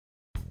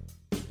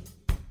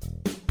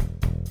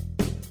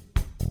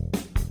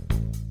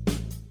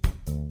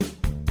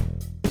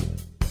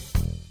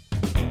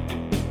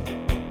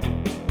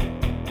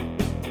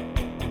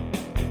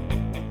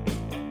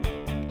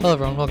Hello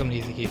everyone, welcome to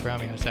Easy Keeper.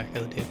 I'm your host,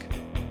 Echo Duke.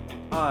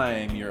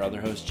 I'm your other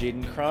host,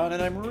 Jaden Cron,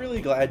 and I'm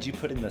really glad you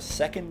put in the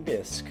second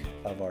disc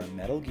of our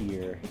Metal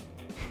Gear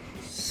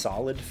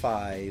Solid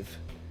 5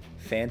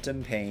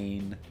 Phantom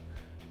Pain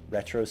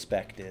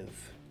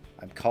retrospective.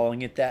 I'm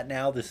calling it that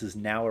now. This is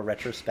now a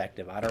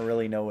retrospective. I don't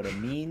really know what it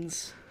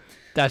means.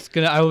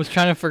 I was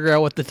trying to figure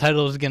out what the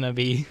title is gonna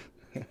be.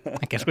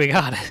 I guess we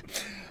got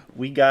it.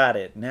 We got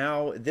it.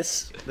 Now,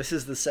 this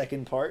is the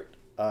second part,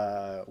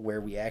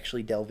 where we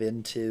actually delve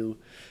into,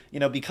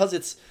 because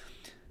it's,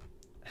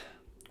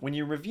 when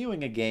you're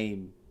reviewing a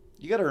game,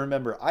 you got to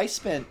remember, I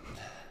spent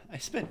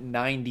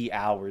 90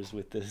 hours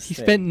with this He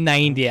thing. spent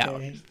 90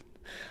 hours.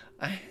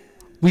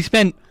 We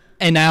spent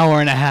an hour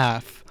and a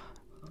half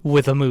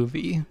with a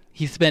movie.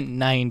 He spent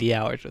 90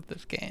 hours with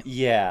this game.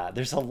 Yeah,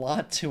 there's a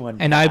lot to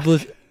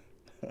unpack.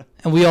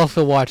 And we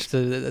also watched a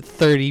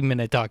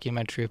 30-minute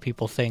documentary of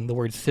people saying the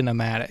word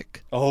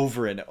cinematic.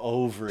 Over and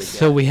over again.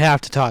 So we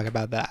have to talk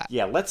about that.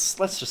 Yeah, let's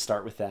just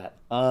start with that.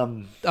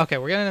 Okay,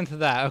 we're getting into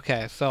that.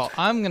 Okay, so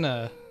I'm going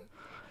to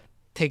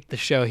take the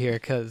show here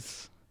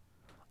because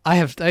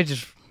I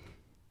just...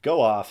 Go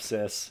off,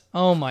 sis.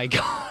 Oh my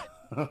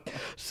god.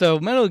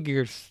 So Metal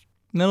Gear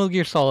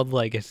Solid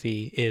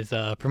Legacy is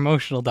a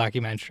promotional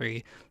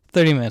documentary,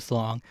 30 minutes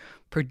long,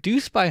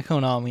 produced by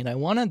Konami, and I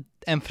want to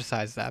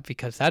emphasize that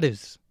because that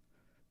is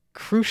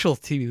crucial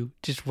to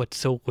just what's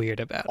so weird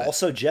about it.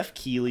 Also, Jeff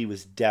Keighley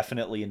was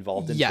definitely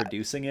involved in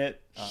producing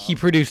it. He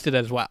produced it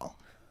as well.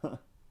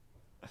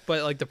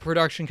 But like the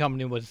production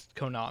company was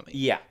Konami.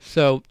 Yeah.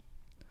 So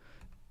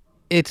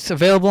it's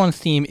available on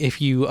Steam if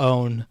you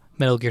own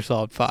Metal Gear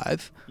Solid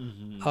 5.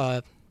 Mm-hmm.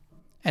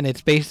 And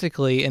it's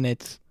basically, and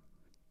it's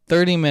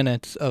 30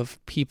 minutes of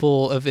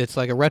it's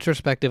like a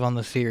retrospective on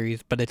the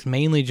series, but it's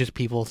mainly just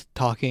people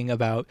talking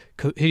about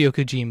Hideo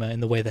Kojima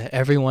in the way that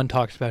everyone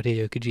talks about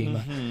Hideo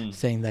Kojima,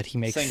 saying that he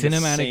makes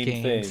cinematic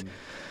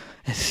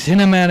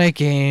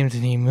games,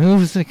 and he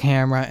moves the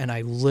camera, and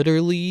I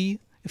literally,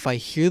 if I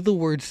hear the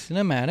word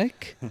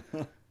cinematic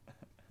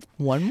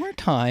one more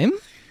time,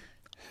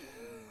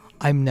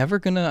 I'm never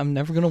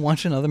gonna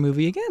watch another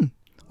movie again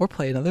or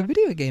play another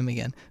video game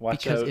again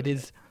because it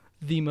is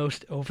the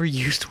most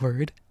overused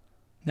word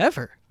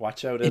ever.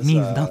 Watch out! It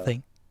means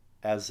nothing.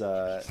 As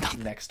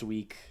next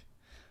week,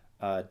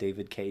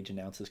 David Cage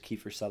announces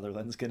Kiefer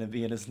Sutherland's going to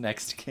be in his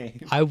next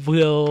game. I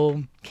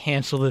will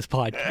cancel this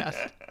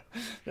podcast.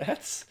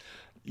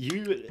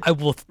 I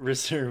will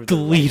reserve.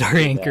 Delete our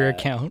Anchor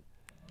account.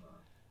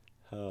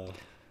 Oh.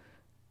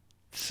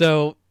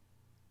 So,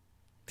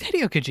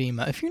 Hideo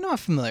Kojima, if you're not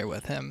familiar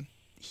with him,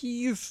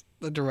 he's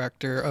the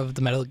director of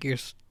the Metal Gear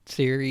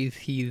series.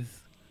 He's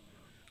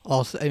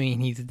also, he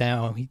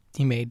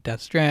made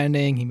Death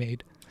Stranding, he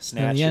made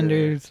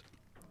Snatcher.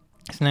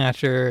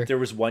 There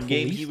was one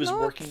game he was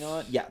working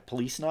on. Yeah,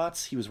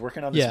 Policenauts. He was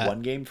working on this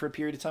one game for a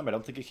period of time. I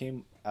don't think it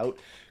came out,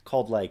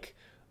 called like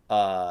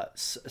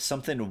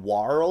something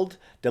World,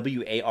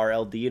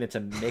 WARLD, and it's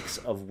a mix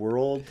of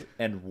World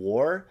and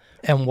War.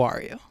 And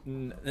Wario.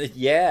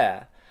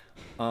 Yeah.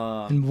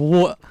 And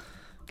what?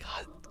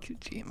 God,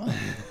 Kojima.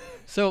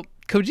 So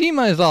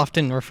Kojima is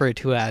often referred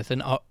to as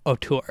an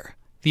auteur.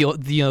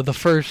 The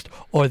first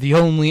or the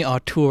only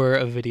auteur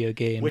of video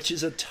games. Which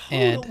is a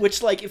total...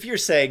 Which, like, if you're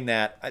saying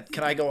that...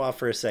 Can I go off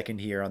for a second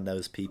here on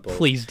those people?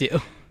 Please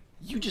do.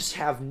 You just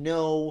have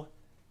no...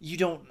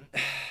 You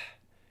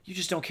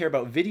just don't care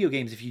about video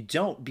games if you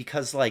don't,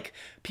 because, like,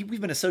 we've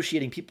been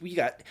associating people...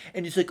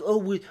 And it's like,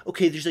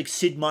 okay, there's, like,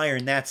 Sid Meier,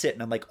 and that's it.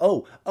 And I'm like,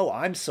 oh,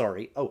 I'm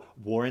sorry. Oh,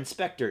 Warren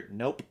Spector.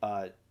 Nope.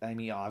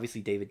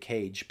 Obviously David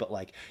Cage, but,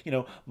 like,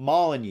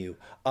 Molyneux.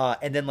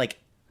 And then, like...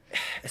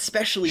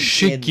 Especially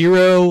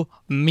Shigeru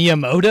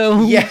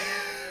Miyamoto.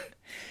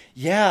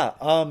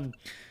 Yeah.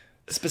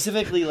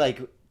 Specifically,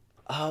 like,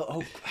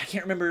 I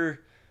can't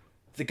remember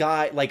the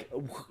guy, like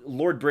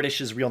Lord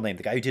British's real name,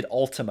 the guy who did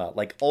Ultima,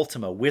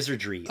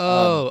 Wizardry.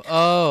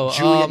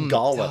 Julian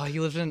Gollop. He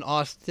lives in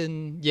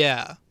Austin.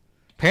 Yeah.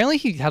 Apparently,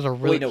 he has a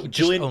really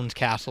just owns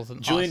castles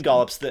in Julian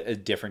Austin. Gollop's a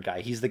different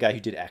guy. He's the guy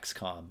who did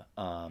XCOM.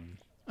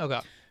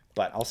 Okay.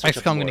 But I'll search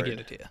XCOM. I'm gonna give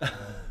it to you.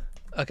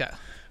 Okay.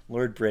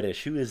 Lord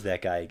British. Who is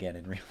that guy again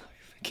in real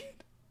life? Again?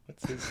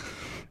 What's his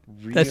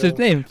real... That's his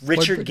name.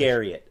 Richard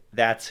Garriott.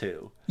 That's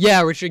who.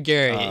 Yeah, Richard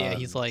Garriott. Yeah,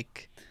 he's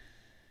like...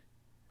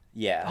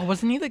 Yeah. Oh,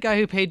 wasn't he the guy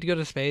who paid to go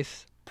to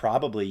space?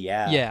 Probably,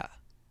 yeah. Yeah.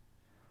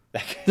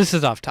 This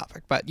is off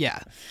topic, but yeah.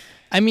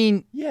 I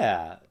mean...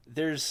 Yeah,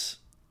 there's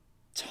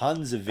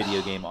tons of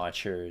video game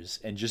auteurs,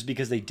 and just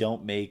because they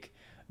don't make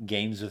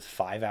games with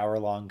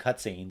 5-hour-long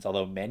cutscenes,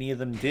 although many of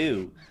them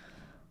do,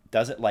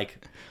 doesn't,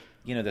 like...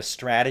 the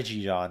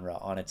strategy genre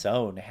on its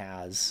own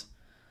has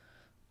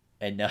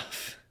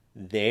enough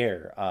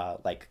there.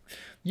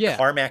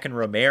 Carmack and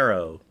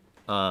Romero.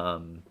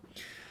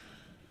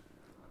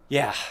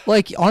 Yeah.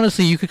 Like,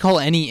 honestly, you could call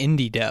any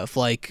indie dev,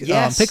 like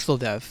Pixel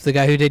Dev, the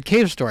guy who did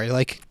Cave Story.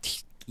 Like,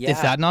 is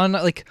that not,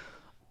 like...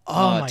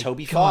 Oh, my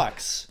Toby God.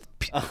 Fox.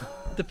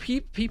 The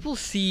people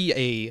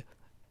see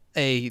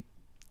a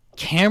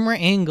camera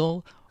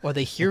angle, or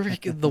they hear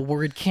the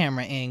word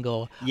camera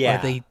angle,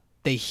 or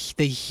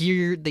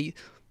Here's the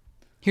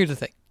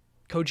thing.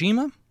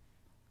 Kojima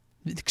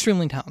is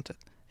extremely talented,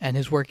 and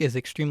his work is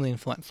extremely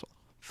influential.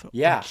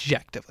 Yeah.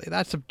 Objectively.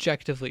 That's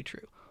objectively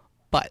true.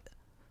 But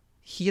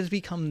he has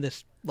become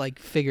this like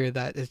figure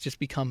that has just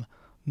become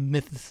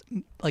myths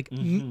like I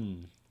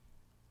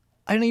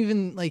don't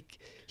even like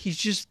he's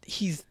just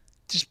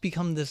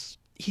become this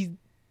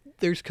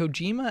there's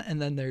Kojima,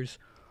 and then there's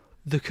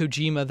the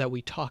Kojima that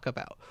we talk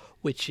about,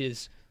 which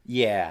is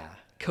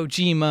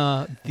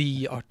Kojima,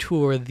 the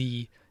auteur,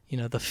 the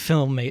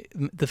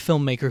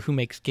filmmaker who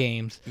makes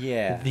games,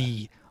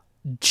 the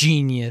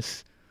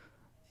genius.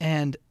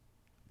 And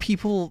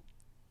people,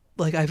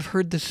 like, I've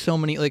heard this so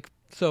many, like,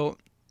 so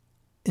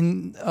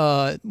in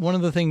one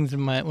of the things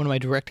in one of my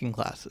directing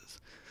classes,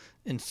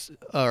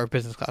 or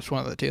business class,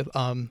 one of the two,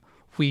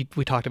 we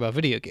talked about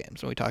video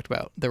games, and we talked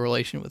about their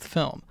relation with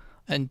film,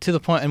 and to the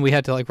point, and we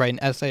had to like write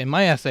an essay, and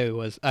my essay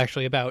was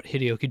actually about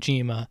Hideo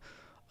Kojima,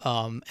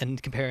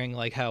 and comparing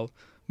like how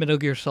Metal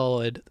Gear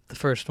Solid, the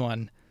first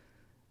one,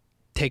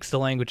 takes the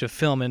language of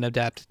film and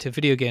adapts it to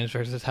video games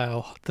versus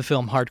how the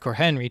film Hardcore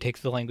Henry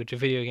takes the language of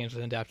video games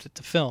and adapts it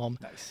to film.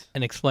 Nice.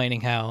 And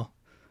explaining how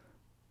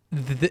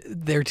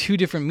they're two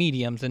different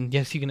mediums, and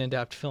yes, you can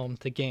adapt film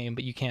to game,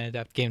 but you can't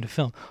adapt game to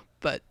film.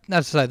 But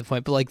that's beside the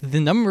point. But like the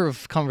number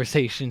of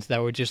conversations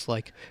that were just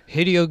like,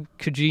 Hideo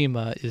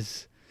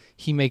Kojima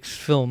he makes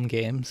film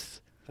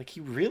games. Like,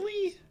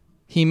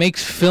 he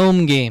makes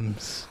film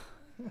games.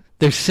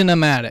 They're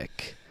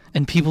cinematic.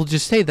 And people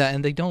just say that,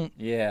 and they don't.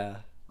 Yeah.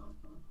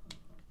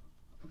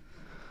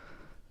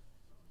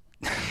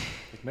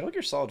 Like, Metal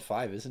Gear Solid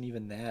 5 isn't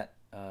even that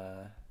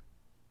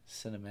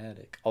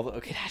cinematic. Although,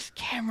 okay. It has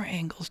camera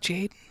angles,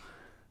 Jaden.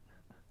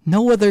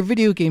 No other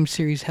video game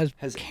series has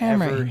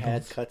camera ever angles.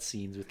 had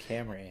cutscenes with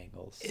camera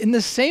angles. In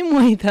the same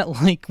way that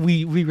like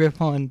we rip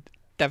on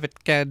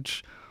David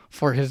Cage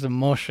for his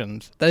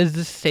emotions, that is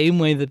the same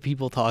way that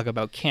people talk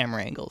about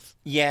camera angles.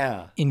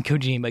 Yeah. In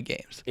Kojima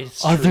games.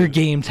 It's Other true.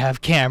 games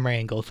have camera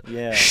angles.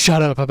 Yeah.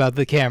 Shut up about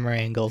the camera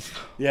angles.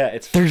 Yeah,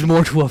 there's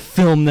more to a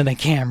film than a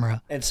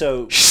camera. And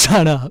so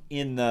shut up.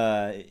 In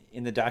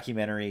the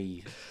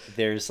documentary,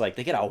 there's like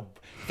they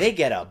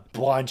get a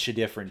bunch of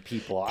different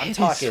people. I'm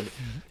talking,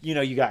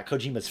 you got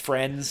Kojima's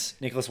friends,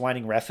 Nicholas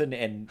Winding Refn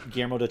and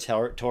Guillermo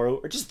del Toro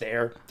are just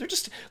there. They're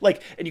just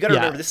like, and you got to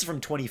remember, this is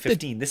from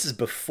 2015. This is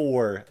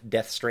before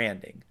Death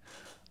Stranding.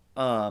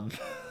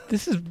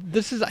 This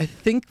is I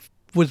think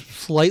was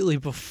slightly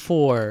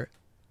before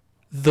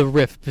the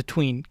rift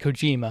between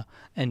Kojima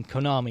and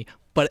Konami,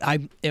 but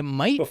it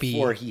might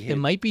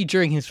be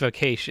during his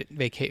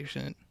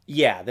vacation.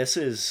 Yeah, this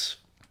is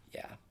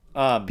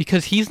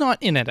because he's not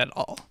in it at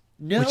all.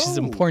 No. Which is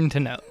important to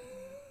note.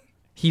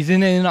 He's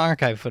in it in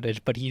archive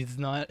footage, but he's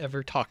not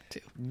ever talked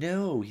to.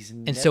 No, he's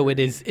never. And so it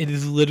is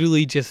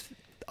literally just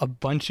a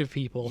bunch of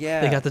people.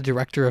 Yeah. They got the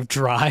director of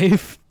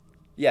Drive.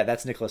 Yeah,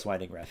 that's Nicholas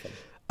Winding Refn.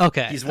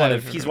 Okay. He's one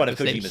of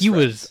Kojima's He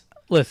friends.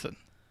 Listen.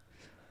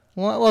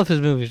 Love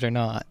his movies or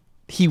not,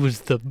 he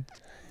was the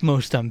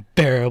most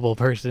unbearable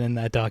person in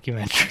that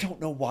documentary. I don't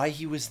know why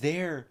he was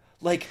there.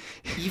 Like,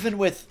 even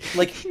with,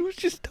 like... he was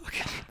just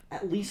talking.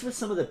 At least with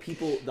some of the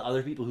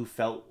other people who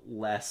felt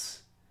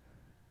less...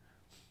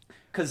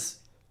 Because...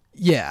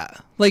 Yeah.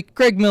 Like,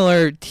 Greg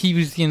Miller, he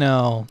was,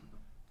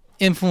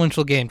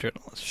 influential game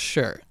journalist.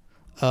 Sure.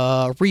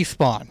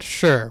 Respawn.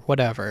 Sure.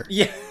 Whatever.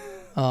 Yeah.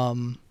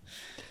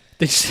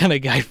 They just had a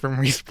guy from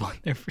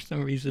Respawn there for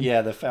some reason.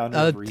 Yeah, the founder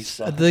of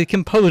Respawn. The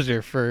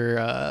composer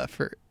for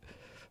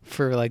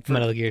like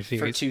Metal Gear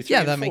series. For 2, 3,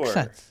 and 4. Makes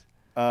sense.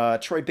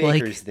 Troy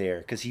Baker's there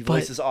because he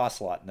voices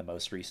Ocelot in the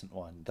most recent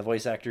one. The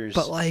voice actors,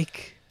 but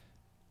like,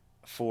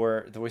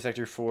 the voice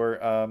actor for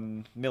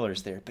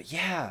Miller's there. But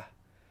yeah,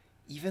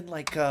 even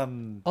like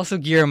also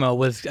Guillermo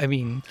was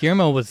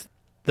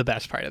the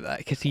best part of that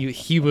because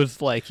he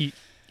was like he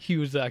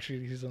was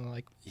actually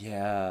like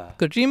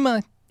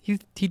Kojima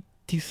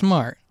he's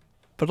smart,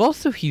 but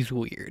also he's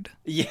weird.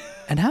 Yeah,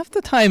 and half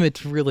the time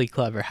it's really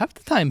clever, half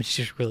the time it's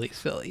just really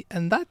silly,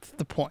 and that's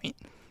the point.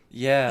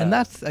 Yeah, and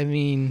that's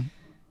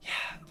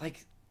yeah,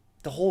 like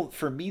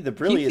for me, the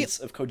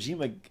brilliance of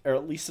Kojima, or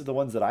at least of the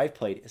ones that I've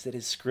played, is that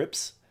his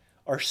scripts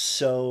are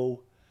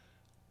so,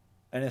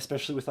 and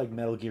especially with like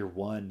Metal Gear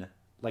 1,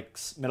 like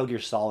Metal Gear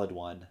Solid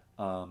 1,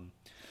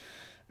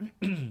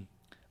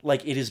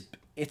 like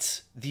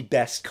it's the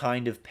best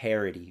kind of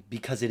parody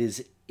because it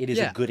is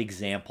a good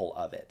example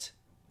of it,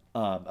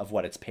 of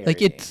what it's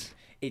parodying. Like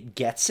it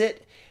gets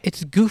it.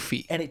 It's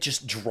goofy. And it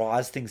just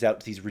draws things out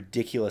to these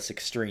ridiculous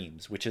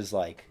extremes, which is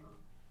like,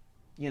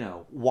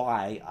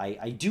 why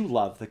I do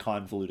love the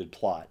convoluted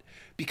plot,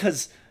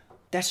 because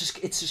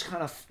it's just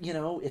kind of,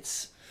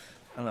 it's,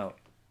 I don't know.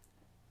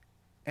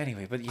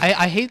 Anyway, but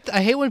I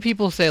hate when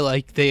people say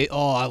like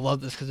I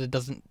love this because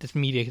this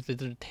media because it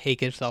doesn't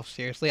take itself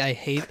seriously. I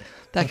hate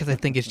that because I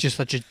think it's just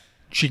such a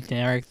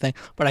generic thing.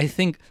 But I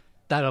think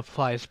that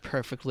applies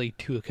perfectly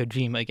to a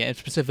Kojima game,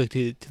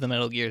 specifically to the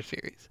Metal Gear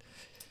series.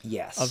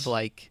 Yes. Of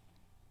like,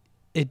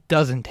 it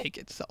doesn't take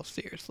itself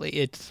seriously.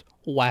 It's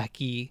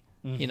wacky.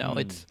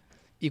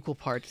 equal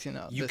parts, You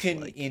this,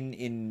 can like,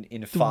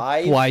 in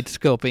 5 wide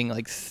scoping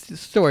like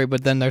story,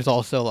 but then there's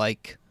also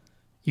like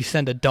you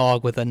send a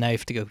dog with a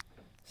knife to go cut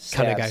a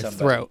stab guy's somebody.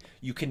 throat.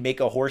 You can make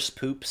a horse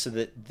poop so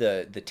that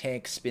the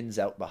tank spins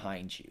out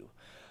behind you.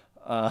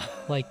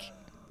 Like,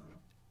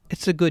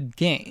 it's a good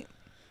game.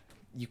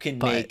 You can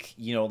But- make,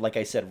 like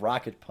I said,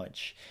 rocket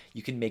punch.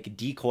 You can make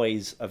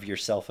decoys of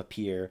yourself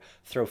appear,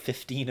 throw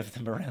 15 of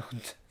them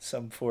around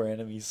some poor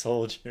enemy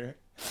soldier,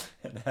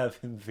 and have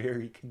him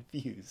very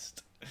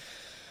confused.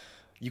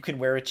 You can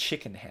wear a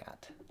chicken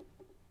hat.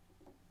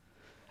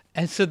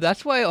 And so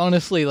that's why,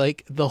 honestly,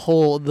 like the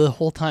whole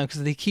time,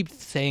 because they keep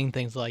saying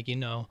things like,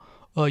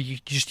 oh, you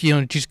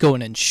just go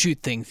in and shoot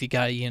things. You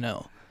gotta,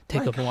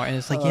 take up more. And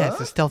it's like, yeah,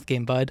 it's a stealth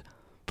game, bud.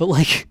 But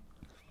like,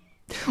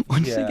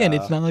 once again,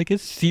 it's not like a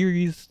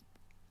series.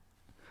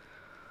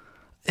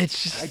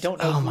 It's just, I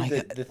don't know oh who my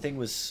God. the thing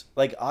was.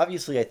 Like,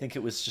 obviously, I think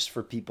it was just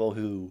for people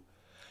who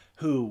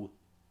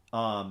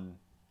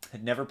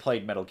had never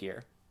played Metal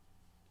Gear.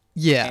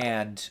 Yeah.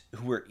 And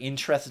who were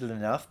interested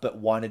enough but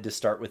wanted to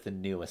start with the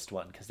newest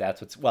one because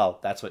that's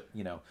what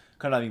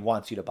Konami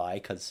wants you to buy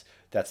because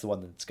that's the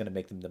one that's going to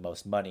make them the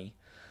most money.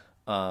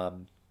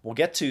 We'll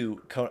get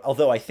to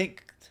although I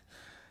think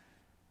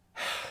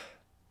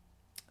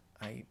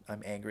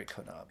I'm angry at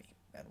Konami,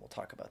 and we'll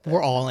talk about that.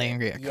 We're all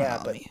angry at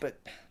Konami. Yeah, but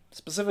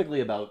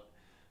specifically about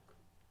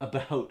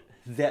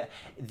that,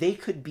 they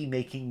could be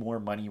making more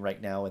money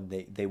right now and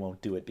they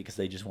won't do it because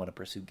they just want to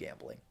pursue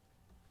gambling.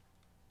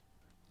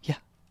 Yeah.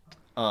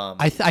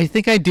 I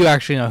think I do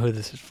actually know who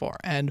this is for.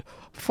 And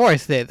before I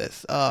say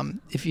this,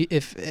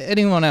 if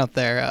anyone out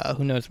there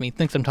who knows me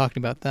thinks I'm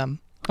talking about them,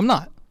 I'm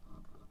not.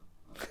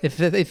 If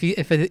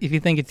you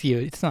think it's you,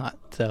 it's not.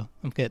 So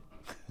I'm good.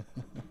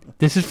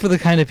 This is for the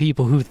kind of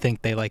people who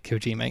think they like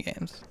Kojima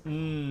games,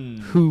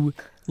 who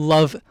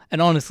love.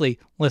 And honestly,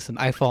 listen,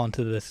 I fall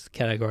into this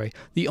category.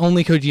 The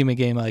only Kojima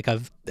game like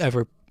I've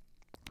ever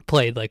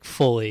played like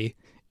fully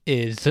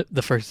is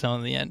the first Zone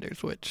of the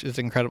Enders, which is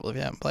incredible. If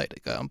you haven't played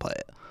it, go and play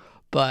it.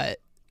 But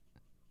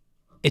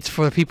it's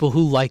for the people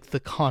who like the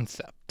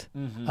concept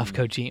of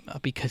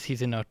Kojima because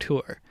he's an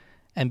auteur,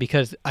 and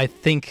because I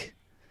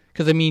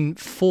mean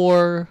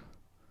 4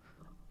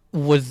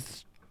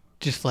 was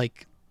just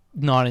like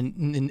not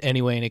in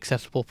any way an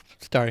accessible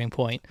starting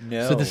point.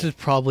 No. So this is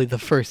probably the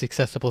first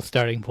accessible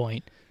starting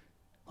point,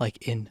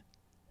 like in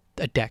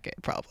a decade,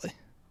 probably.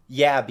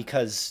 Yeah,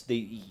 because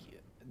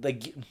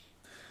because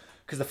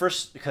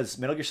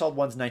Metal Gear Solid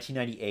 1's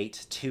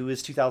 1998, 2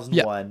 is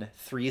 2001,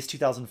 3 is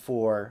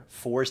 2004,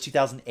 4 is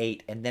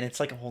 2008, and then it's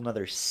like a whole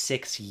nother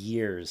 6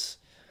 years.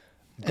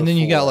 And then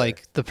you got before-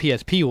 like the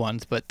PSP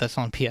ones, but that's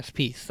on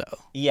PSP, so.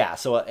 Yeah,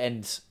 so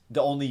and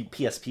the only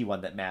PSP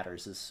one that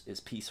matters is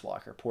Peace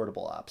Walker,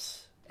 Portable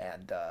Ops,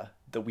 and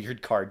the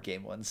weird card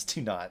game ones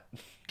do not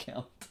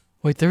count.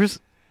 Wait, there's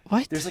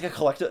what? There's like a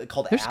collector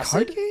called There's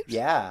Acid. card games?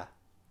 Yeah.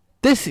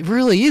 This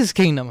really is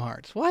Kingdom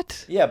Hearts.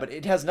 What? Yeah, but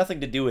it has nothing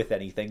to do with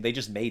anything. They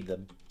just made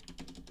them.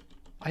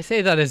 I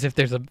say that as if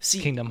there's a See,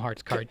 Kingdom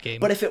Hearts card game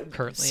but if it-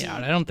 currently see-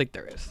 out. I don't think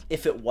there is.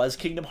 If it was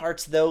Kingdom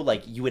Hearts, though,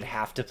 like, you would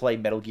have to play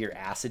Metal Gear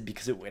Acid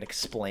because it would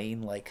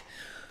explain, like,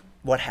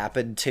 what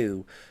happened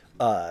to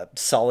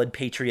Solid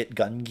Patriot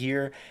Gun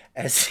Gear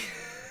as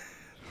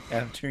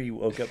after you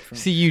woke up from...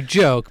 See, you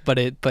joke, but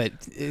if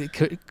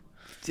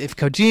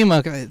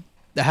Kojima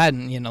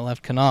hadn't,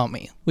 left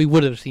Konami, we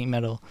would have seen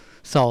Metal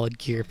Solid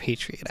Gear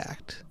Patriot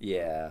Act,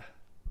 Yeah.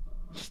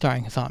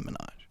 starring Hassan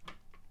Minaj.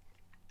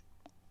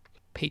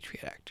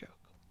 Patriot Act joke.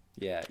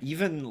 Yeah.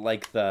 Even,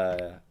 like,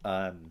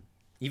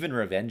 even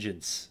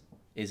Revengeance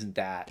isn't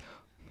that...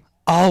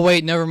 Oh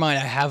wait, never mind.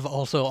 I have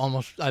also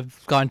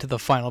I've gotten to the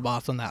final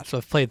boss on that, so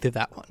I've played through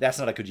that one. That's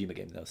not a Kojima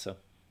game, though, so...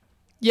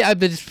 Yeah,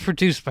 but it's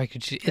produced by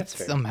Kojima. That's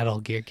It's fair. a Metal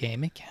Gear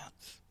game. It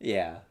counts.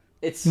 Yeah.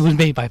 It's... It was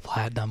made by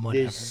Platinum.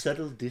 Whatever. There's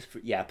subtle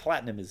difference... Yeah,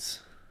 Platinum is...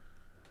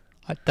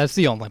 That's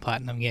the only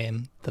Platinum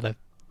game that I've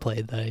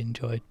played that I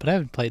enjoyed, but I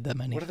haven't played that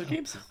many. What other so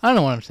games have I don't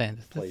know what I'm saying.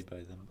 played by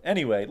them?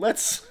 Anyway,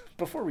 let's...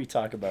 Before we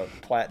talk about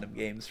Platinum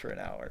games for an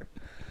hour,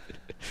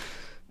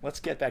 let's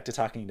get back to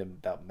talking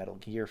about Metal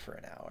Gear for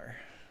an hour.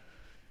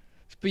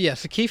 But yeah,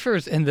 so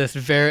Kiefer's in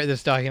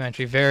this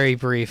documentary very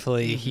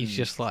briefly. He's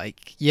just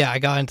like, yeah, I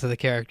got into the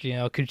character.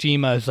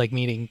 Kojima is like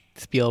meeting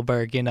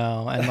Spielberg, and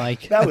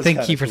like That I was think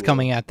kinda Kiefer's cool.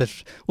 coming at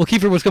this. Well,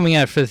 Kiefer was coming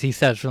at it as he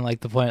says from like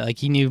the point like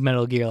he knew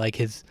Metal Gear, like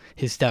his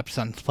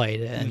stepsons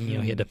played it, and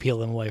he had to peel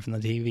them away from the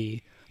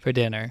TV for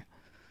dinner.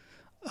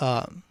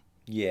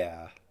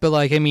 Yeah. But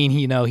like, I mean,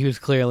 he was he's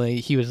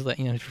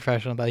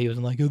professional about it. He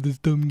wasn't like, oh, this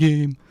dumb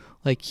game.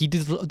 Like he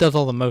does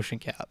all the motion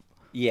cap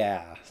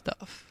Yeah.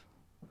 stuff.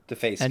 The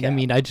face And cap. I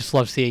mean, I just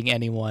love seeing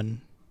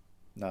anyone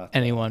Not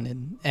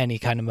in any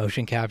kind of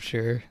motion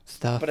capture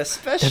stuff. but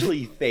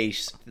especially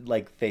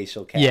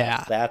facial cap.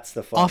 Yeah. That's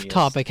the Off funniest.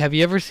 topic, have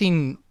you ever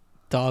seen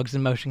dogs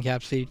in motion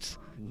cap seats?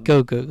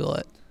 Go Google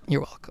it.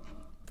 You're welcome.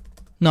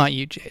 Not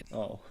you, Jade.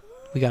 Oh,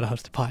 We gotta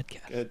host a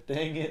podcast. good.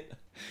 Dang it.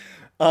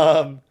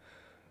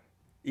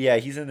 Yeah,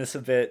 he's in this a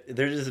bit.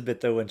 There's just a bit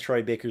though when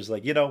Troy Baker's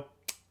like, I'm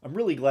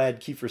really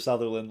glad Kiefer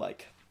Sutherland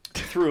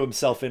threw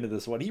himself into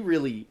this one. He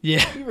really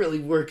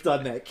worked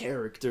on that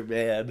character,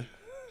 man.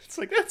 It's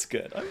like, that's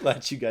good. I'm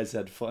glad you guys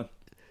had fun.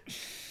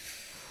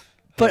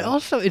 But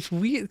also, it's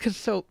weird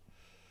because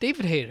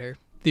David Hayter,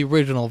 the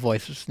original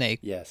voice of Snake,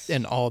 yes,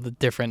 and all the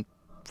different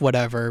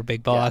whatever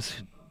Big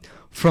Boss,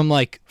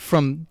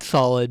 from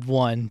Solid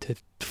 1 to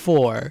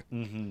 4.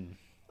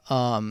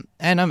 Mm-hmm.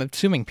 And I'm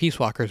assuming Peace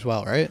Walker as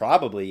well, right?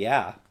 Probably,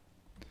 yeah.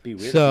 Be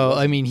weird. So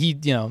I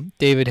mean,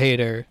 David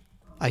Hayter,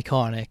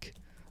 iconic.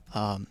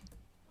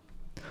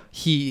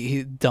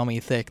 He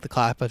dummy thick. The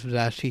clap of his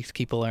ass cheeks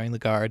keep alerting the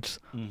guards.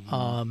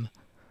 Mm-hmm.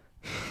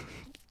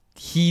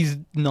 He's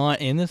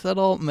not in this at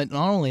all. But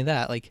not only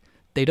that, like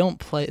they don't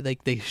play.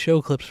 Like they show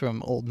clips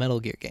from old Metal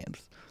Gear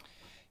games,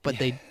 but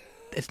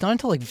it's not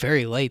until like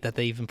very late that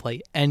they even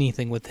play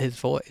anything with his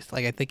voice.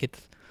 Like I think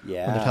it's when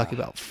they're talking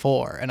about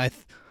 4, and I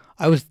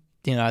was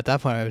at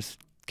that point I was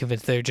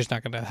convinced they're just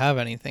not going to have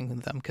anything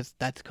with them because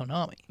that's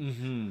Konami.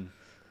 Mm-hmm.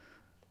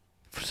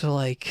 So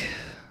like.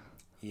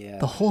 Yeah.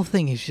 The whole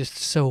thing is just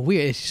so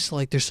weird. It's just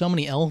like there's so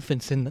many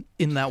elephants in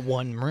that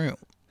one room.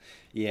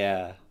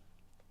 Yeah.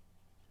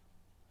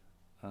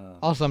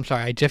 Also, I'm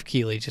sorry, Jeff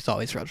Keighley just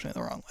always rubs me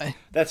the wrong way.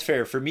 That's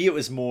fair. For me, it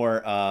was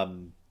more. I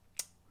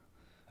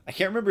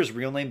can't remember his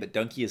real name, but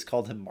Donkey has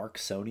called him Mark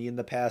Sony in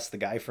the past. The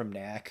guy from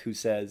Knack who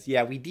says,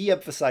 "Yeah, we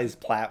de-emphasize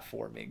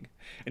platforming,"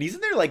 and he's in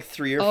there like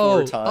 3 or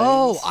 4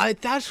 times.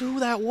 That's who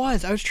that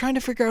was. I was trying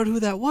to figure out who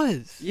that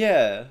was.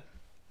 Yeah.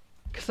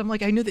 Because I'm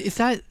like, I knew that. Is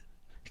that?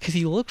 Because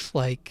he looks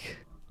like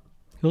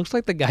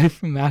the guy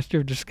from Master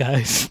of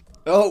Disguise.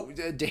 Oh,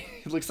 it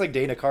looks like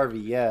Dana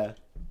Carvey, yeah.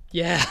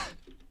 Yeah.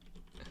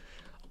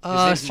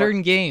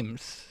 Certain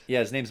games. Yeah,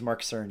 his name's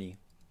Mark Cerny.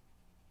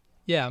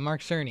 Yeah,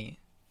 Mark Cerny.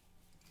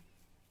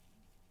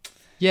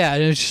 Yeah,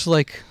 and it's just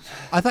like,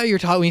 I thought you were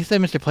talking, when you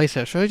said Mr.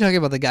 PlayStation, I was talking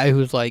about the guy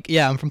who's like,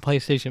 yeah, I'm from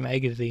PlayStation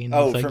Magazine.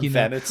 Oh, like, from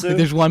Famitsu? Like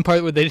there's one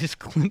part where they just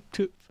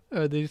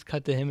they just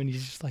cut to him and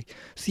he's just like,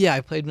 so yeah, I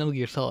played Metal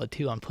Gear Solid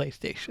 2 on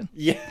PlayStation.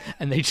 Yeah.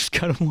 And they just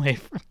cut him away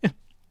from him.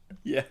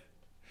 Yeah.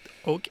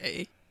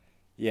 Okay.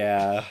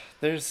 Yeah,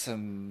 there's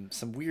some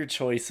weird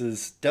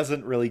choices.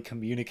 Doesn't really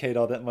communicate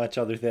all that much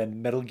other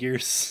than Metal Gear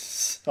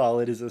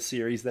Solid is a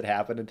series that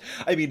happened. And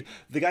I mean,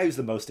 the guy who's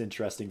the most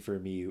interesting for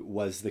me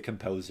was the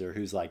composer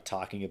who's like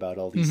talking about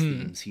all these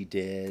themes he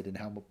did and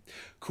how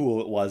cool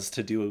it was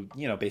to do,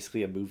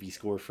 basically a movie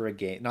score for a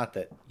game. Not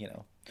that,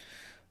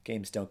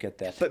 games don't get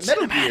that. But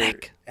Metal Gear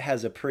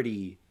has a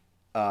pretty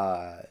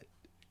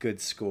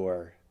good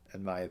score,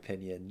 in my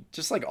opinion.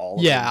 Just like all of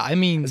them. Yeah, I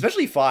mean...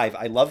 Especially 5.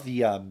 I love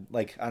the, I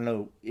don't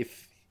know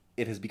if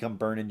it has become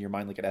burned in your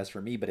mind like it has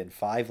for me, but in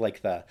 5,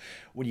 like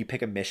when you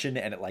pick a mission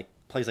and it like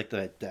plays like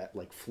that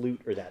like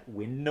flute or that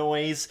wind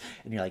noise,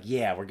 and you're like,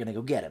 yeah, we're gonna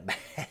go get him.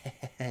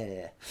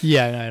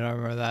 Yeah, I don't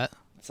remember that.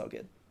 It's all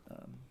good.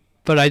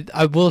 But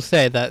I will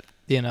say that,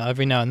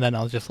 every now and then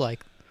I'll just like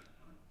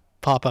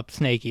pop up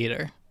Snake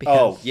Eater.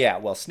 Oh, yeah.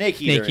 Well,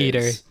 Snake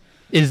Eater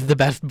is the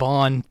best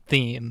Bond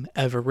theme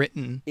ever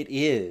written. It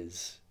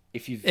is.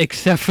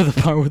 Except for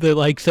the part where they're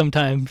like,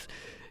 sometimes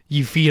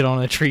you feed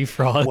on a tree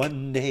frog.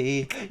 One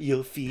day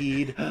you'll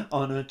feed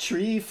on a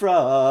tree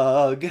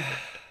frog.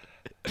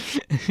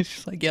 It's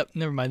just like, yep,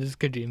 never mind. This is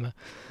Kojima.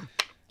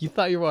 You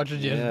thought you were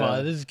watching James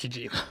Bond. This is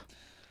Kojima.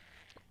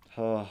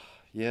 Oh,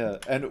 yeah.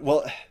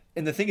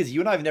 And the thing is, you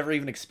and I have never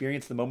even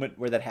experienced the moment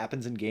where that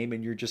happens in game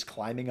and you're just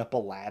climbing up a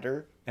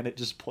ladder and it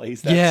just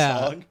plays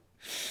that song.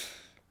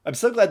 I'm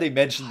so glad they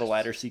mentioned the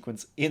ladder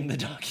sequence in the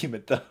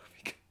documentary,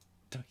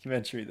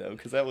 though,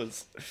 because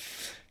it's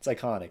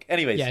iconic.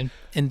 Anyways. Yeah,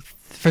 and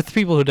for the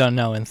people who don't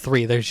know, in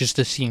 3, there's just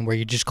a scene where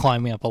you're just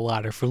climbing up a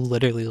ladder for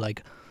literally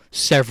like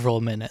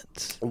several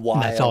minutes.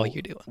 And that's all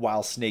you do.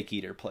 While Snake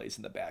Eater plays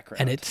in the background.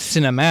 And it's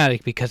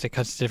cinematic because it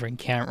cuts different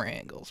camera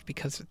angles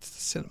because it's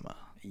cinema.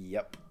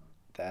 Yep.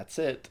 That's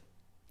it.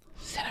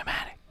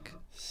 Cinematic.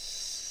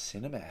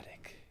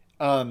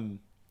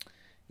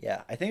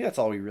 Yeah, I think that's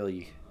all we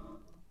really...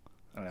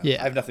 I don't know.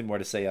 Yeah. I have nothing more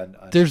to say on...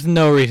 There's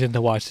no reason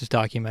to watch this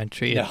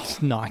documentary. No.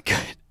 It's not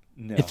good.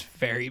 No. It's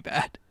very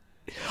bad.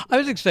 I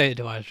was excited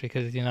to watch it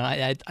because,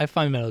 I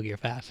find Metal Gear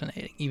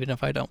fascinating, even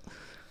if I don't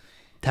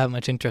have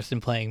much interest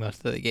in playing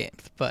most of the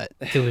games. But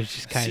it was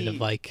just kind of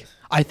like...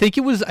 I think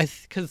it was...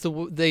 Because at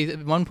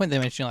one point they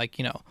mentioned, like,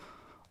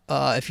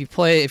 if you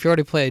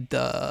already played...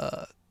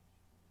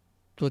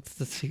 what's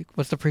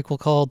the prequel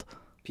called?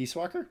 Peace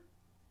Walker?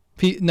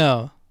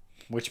 No.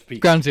 Which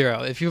Ground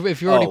Zero. If you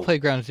already played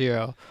Ground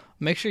Zero,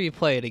 make sure you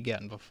play it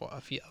again before,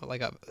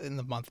 in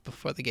the month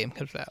before the game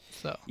comes out.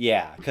 So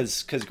yeah,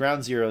 because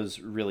Ground Zeroes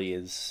really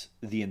is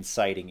the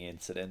inciting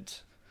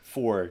incident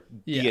for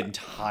the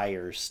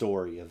entire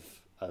story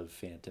of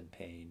Phantom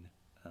Pain.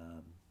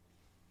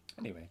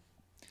 Anyway,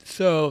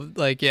 so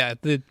I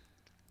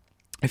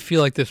feel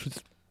like this was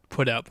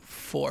put out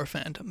before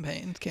Phantom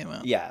Pain came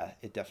out. Yeah,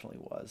 it definitely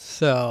was.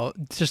 So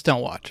just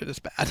don't watch it. It's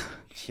bad.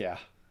 Yeah.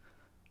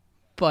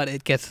 But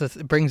it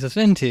brings us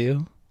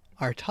into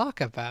our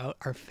talk about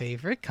our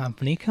favorite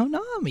company,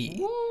 Konami.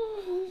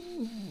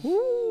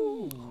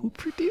 Woo. Who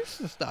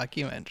produced this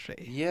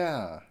documentary?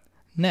 Yeah.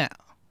 Now,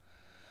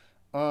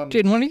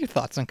 Jaden, what are your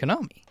thoughts on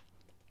Konami?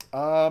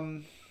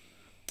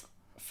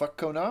 Fuck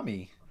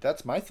Konami.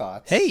 That's my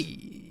thoughts.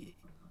 Hey,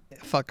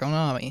 fuck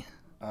Konami.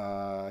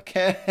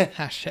 Can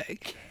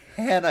Hashtag.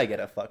 I get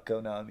a fuck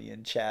Konami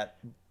in chat,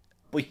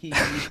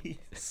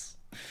 please?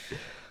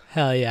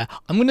 Hell yeah.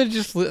 I'm going to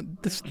just, you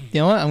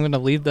know what? I'm going to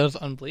leave those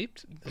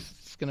unbleeped. This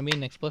is going to be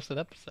an explicit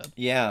episode.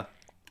 Yeah.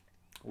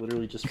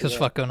 Literally just because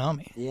fuck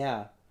Konami.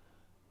 Yeah.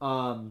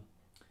 A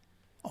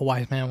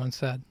wise man once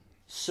said.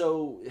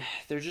 So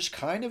they're just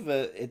kind of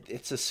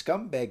it's a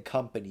scumbag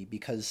company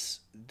because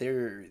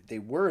they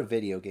were a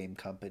video game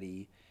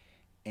company,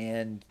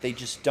 and they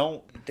just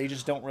don't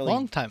really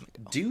Long time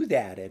ago. do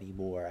that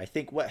anymore. I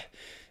think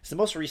it's the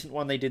most recent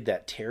one they did,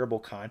 that terrible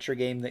Contra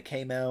game that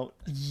came out.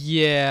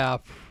 Yeah,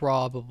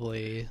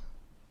 probably.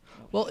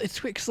 Well,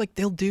 it's weird because like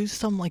they'll do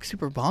some like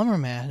Super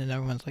Bomberman, and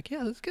everyone's like,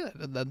 "Yeah, that's good."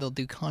 And then they'll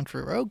do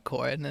Contra Rogue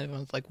Core, and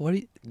everyone's like, "What?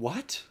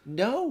 What?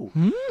 No.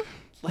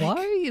 Like,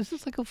 why is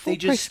this like a full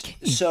price game?"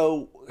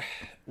 So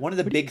one of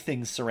the big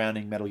things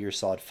surrounding Metal Gear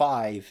Solid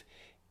 5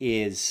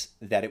 is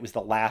that it was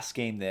the last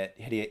game that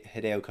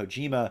Hideo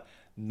Kojima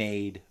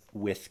made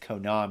with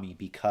Konami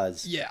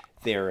because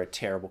they're a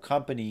terrible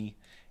company,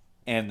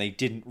 and they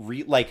didn't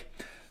realize.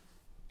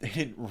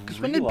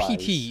 When did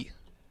PT?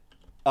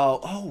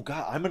 Oh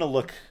god, I'm gonna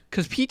look.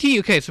 Because PT,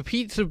 okay, so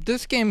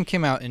this game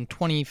came out in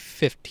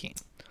 2015.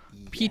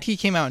 Yes. PT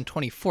came out in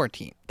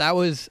 2014. That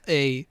was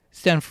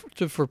stand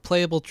for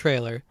playable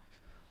trailer.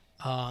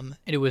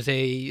 It was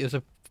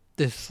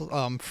this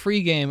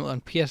free game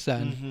on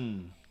PSN. Mm-hmm.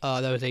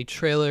 That was a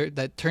trailer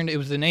that it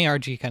was an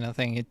ARG kind of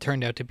thing. It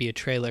turned out to be a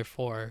trailer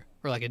or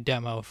like a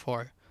demo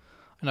for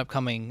an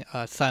upcoming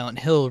Silent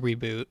Hill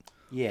reboot.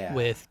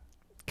 Yeah.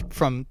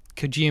 From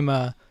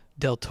Kojima,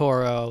 Del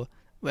Toro,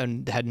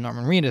 and had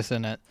Norman Reedus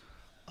in it.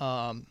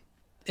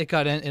 It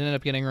ended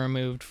up getting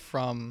removed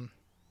from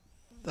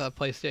the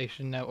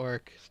PlayStation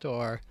Network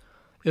store.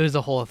 It was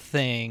a whole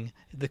thing.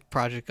 The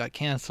project got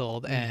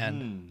canceled,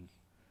 and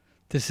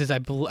this is, I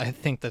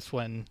think that's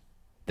when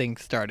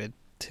things started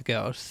to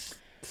go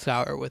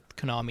sour with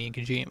Konami and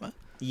Kojima.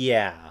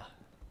 Yeah.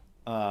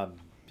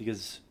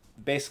 Because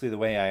basically the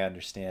way I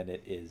understand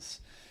it is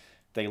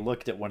they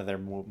looked at one of their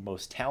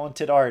most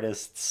talented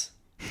artists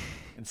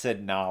and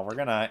said, "No,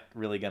 we're not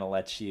really going to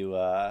let you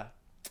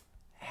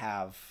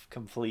have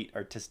complete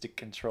artistic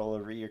control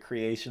over your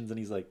creations." And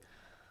he's like,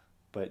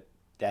 "But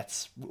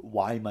that's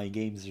why my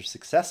games are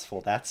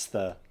successful. That's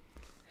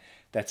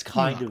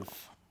kind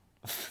of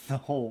the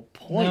whole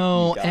point."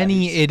 No,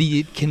 any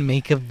idiot can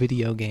make a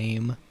video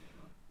game.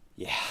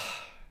 Yeah.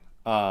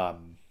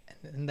 And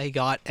they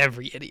got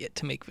every idiot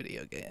to make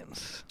video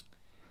games.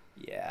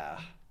 Yeah.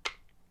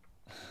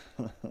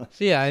 So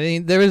yeah, I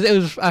mean, it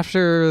was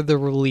after the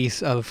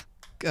release of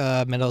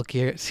Metal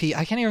Gear. See,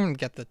 I can't even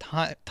get the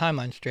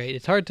timeline straight.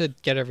 It's hard to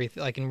get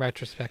everything like in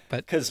retrospect,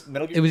 but because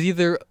Metal Gear, it was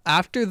either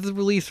after the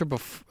release or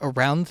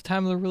around the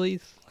time of the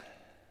release.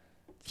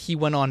 He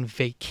went on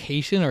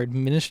vacation or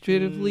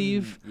administrative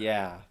leave.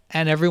 Yeah.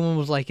 And everyone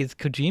was like, "Is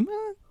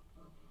Kojima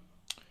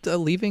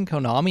leaving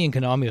Konami?" And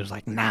Konami was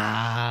like,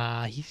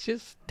 "Nah, he's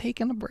just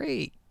taking a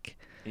break."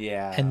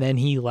 Yeah. And then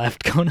he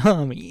left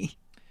Konami.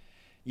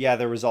 Yeah,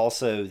 there was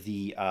also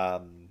the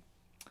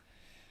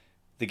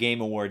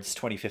Game Awards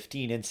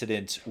 2015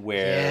 incident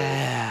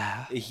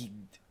where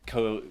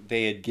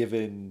they had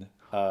given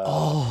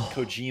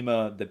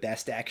Kojima the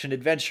Best Action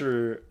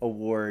Adventure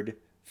award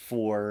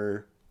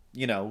for,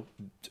 Metal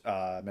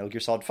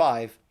Gear Solid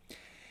 5.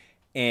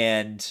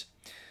 And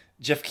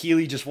Jeff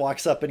Keighley just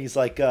walks up and he's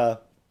like,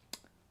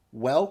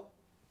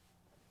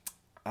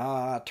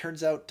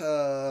 turns out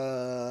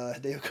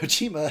Hideo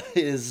Kojima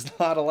is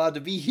not allowed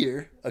to be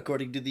here,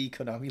 according to the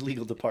Konami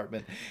legal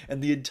department.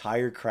 And the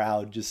entire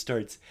crowd just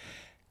starts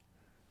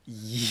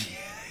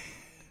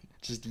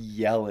just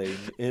yelling.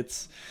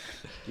 It's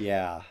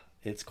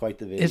quite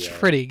the video. It's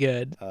pretty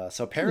good.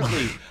 So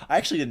apparently, I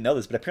actually didn't know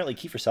this, but apparently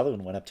Kiefer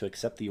Sutherland went up to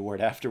accept the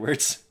award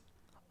afterwards.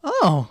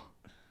 Oh.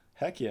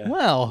 Heck yeah.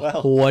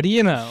 Well, what do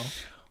you know?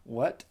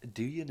 What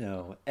do you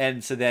know?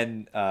 And so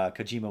then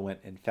Kojima went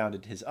and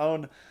founded his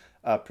own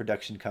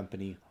production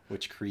company,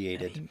 which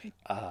created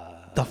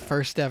the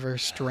first ever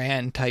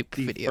Strand type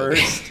video. The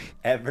first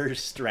ever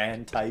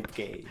Strand type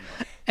game.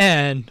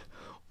 And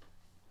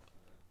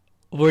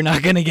we're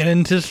not going to get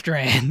into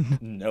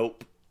Strand.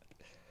 Nope.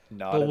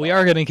 Not but we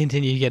are going to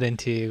continue to get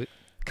into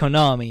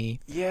Konami.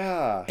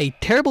 Yeah. A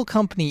terrible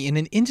company in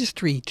an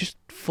industry just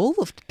full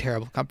of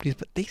terrible companies,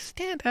 but they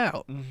stand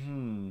out.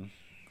 Mm-hmm.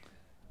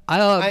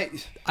 I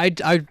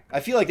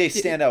feel like they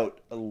stand out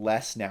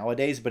less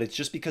nowadays, but it's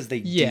just because they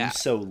do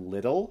so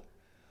little.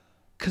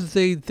 Because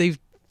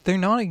they're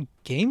not a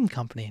game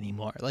company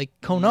anymore. Like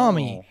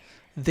Konami,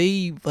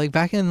 they like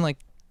back in like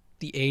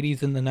the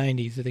 80s and the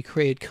 90s, they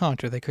created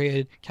Contra, they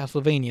created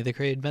Castlevania, they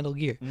created Metal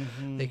Gear,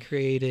 they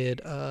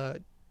created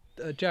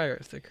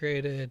Gyros, they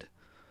created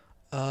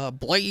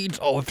Blades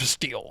of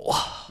Steel.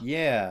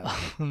 Yeah,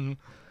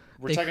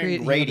 we're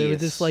talking Gradius. They were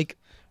just like.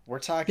 We're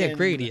talking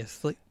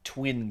Gradius, like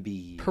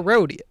Twinbee.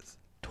 Parodius.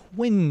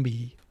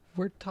 Twinbee.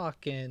 We're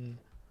talking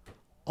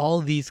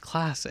all these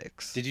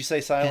classics. Did you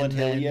say Silent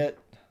Hill yet?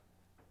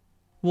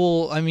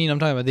 Well, I mean, I'm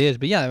talking about the age,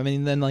 but yeah, I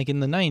mean, then like in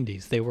the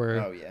 90s, they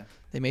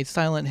made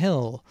Silent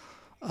Hill,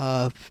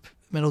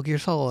 Metal Gear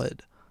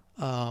Solid,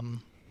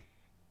 Castlevania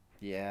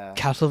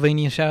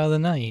Shadow of the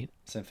Night,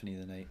 Symphony of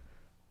the Night.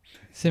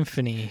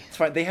 It's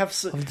fine. They have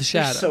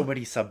there's so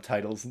many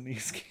subtitles in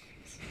these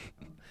games.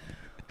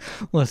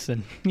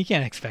 Listen, you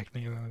can't expect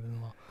me to remember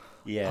them all.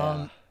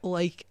 Yeah.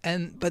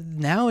 But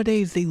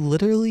nowadays they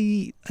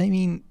literally, I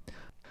mean,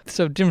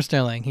 so Jim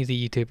Sterling, he's a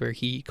YouTuber.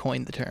 He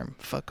coined the term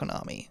 "fuck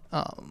Konami."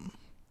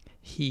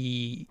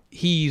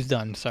 He's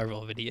done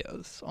several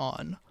videos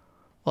on,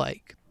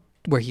 like,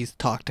 where he's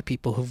talked to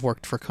people who've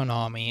worked for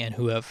Konami and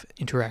who have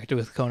interacted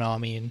with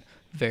Konami in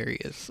to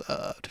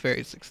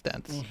various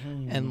extents,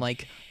 and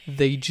like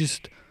they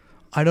just,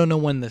 I don't know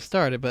when this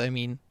started, but I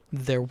mean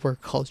their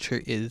work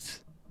culture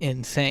is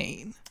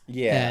insane.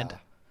 Yeah. And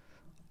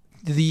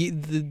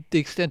the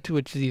extent to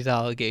which these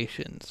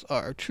allegations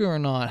are true or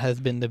not has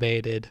been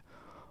debated,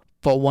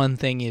 but one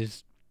thing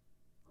is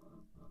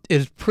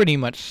pretty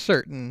much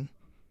certain,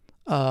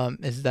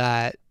 is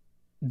that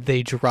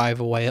they drive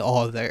away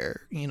all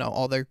their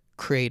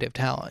creative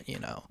talent.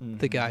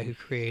 The guy who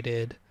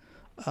created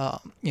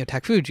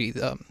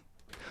Takfuji,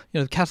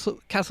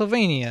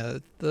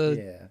 Castlevania,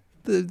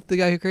 the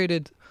guy who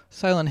created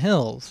Silent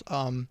Hills,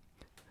 and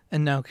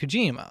now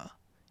Kojima,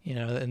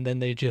 and then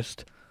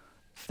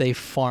they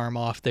farm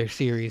off their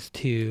series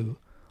to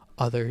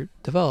other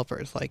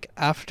developers. Like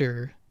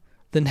after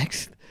the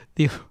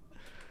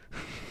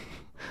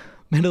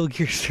Metal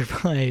Gear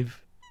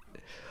Survive,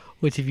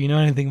 which if you know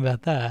anything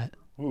about that,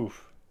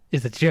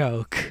 is a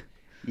joke.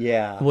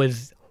 Yeah.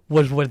 Was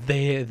what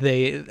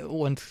they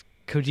once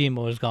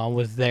Kojima was gone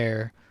was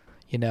their,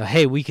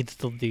 hey, we could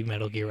still do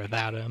Metal Gear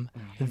without him.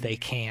 They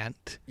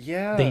can't.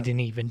 Yeah. They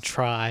didn't even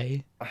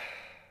try.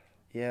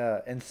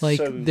 Yeah, and like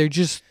so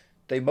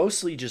they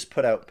mostly just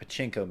put out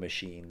pachinko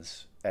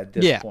machines at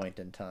this point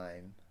in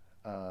time.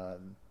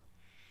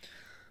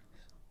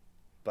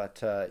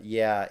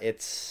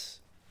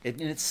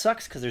 It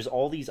sucks because there's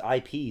all these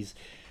IPs,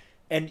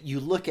 and you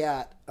look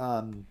at.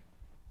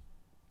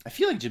 I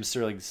feel like Jim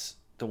Sterling's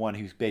the one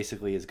who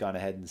basically has gone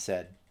ahead and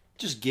said,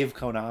 just give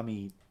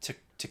Konami to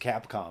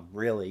Capcom,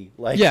 really.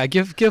 Like, yeah,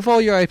 give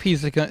all your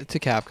IPs to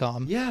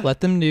Capcom. Yeah.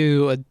 Let them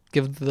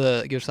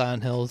give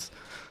Silent Hills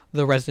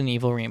the Resident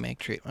Evil remake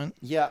treatment.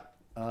 Yeah.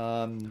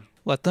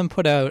 Let them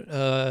put out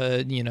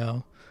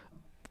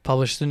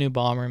publish the new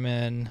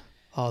Bomberman,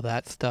 all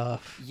that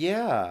stuff.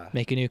 Yeah.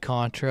 Make a new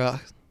Contra.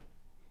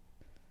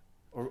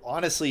 Or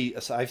honestly,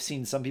 I've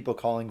seen some people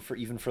calling for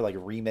like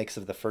remakes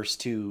of the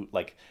first two,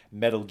 like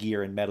Metal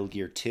Gear and Metal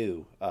Gear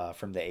 2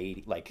 from the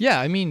 80s. Like, yeah,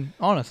 I mean,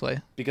 honestly,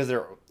 because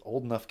they're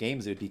old enough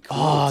games, it would be cool.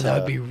 Oh, that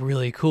would be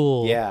really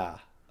cool. Yeah.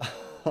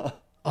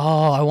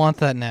 Oh, I want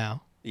that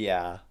now.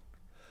 Yeah.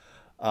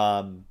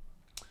 Man.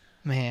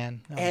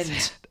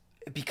 And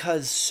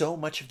because so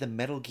much of the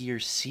Metal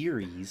Gear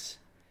series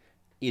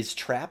is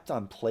trapped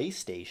on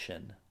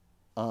PlayStation.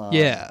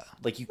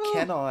 Like you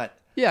cannot.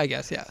 Yeah, I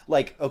guess. Yeah.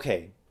 Like,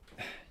 okay.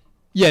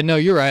 Yeah, no,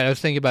 you're right. I was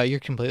thinking about it. You're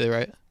completely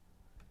right.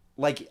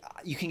 Like,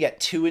 you can get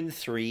 2 and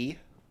 3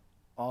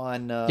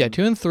 on...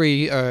 2 and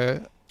 3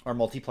 are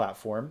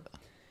multi-platform.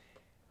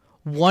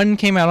 1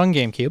 came out on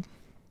GameCube.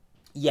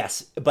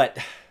 Yes, but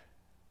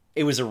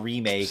it was a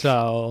remake.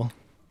 So...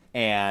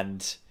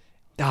 And...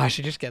 Oh, I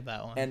should just get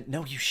that one. And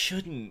no, you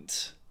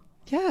shouldn't.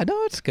 Yeah,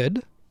 no, it's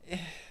good.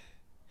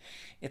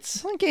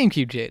 It's on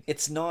GameCube, Jade.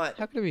 It's not...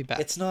 How could it be bad?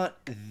 It's not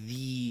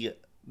the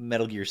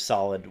Metal Gear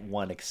Solid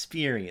 1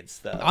 experience,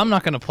 though. I'm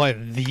not going to play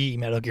the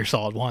Metal Gear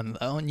Solid 1,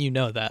 though, and you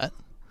know that.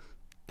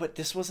 But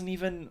this wasn't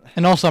even...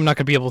 And also, I'm not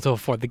going to be able to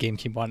afford the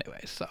GameCube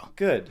anyway, so...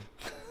 Good.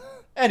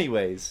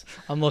 Anyways.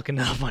 I'm looking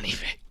it up on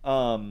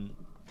eBay.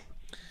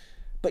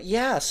 But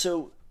yeah,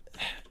 so...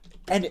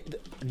 And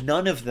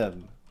none of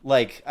them...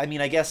 Like, I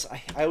mean, I guess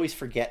I always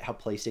forget how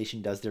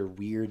PlayStation does their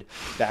weird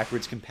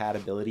backwards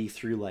compatibility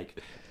through,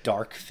 like,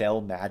 Dark Fell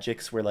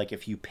Magics, where, like,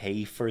 if you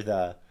pay for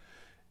the...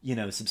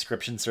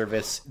 subscription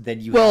service,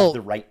 then you have the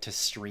right to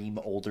stream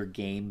older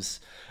games.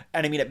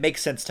 And I mean, it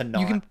makes sense to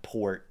not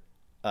port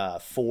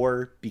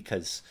 4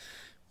 because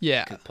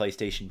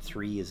PlayStation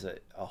 3 is a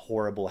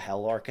horrible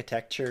hell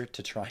architecture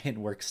to try and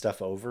work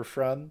stuff over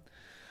from.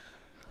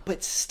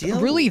 But still...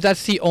 Really,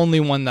 that's the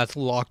only one that's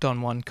locked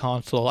on one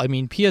console. I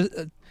mean,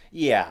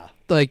 yeah.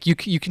 Like, you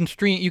can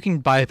stream... You can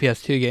buy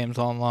PS2 games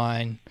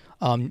online.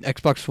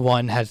 Xbox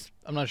One has...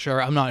 I'm not sure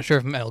if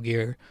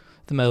the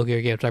Metal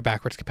Gear games are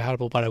backwards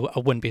compatible, but I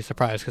wouldn't be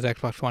surprised because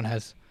Xbox One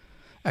has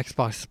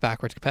Xbox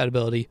backwards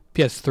compatibility.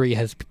 PS3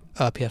 has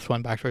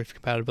PS1 backwards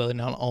compatibility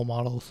on all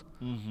models.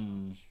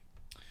 Mm-hmm.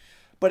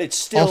 But it's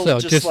still also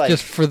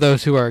just for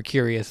those who are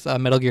curious,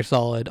 Metal Gear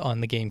Solid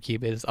on the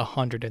GameCube is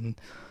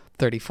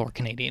 $134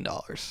 Canadian.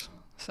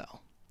 So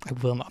I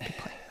will not be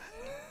playing that.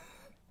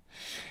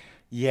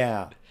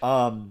 Yeah,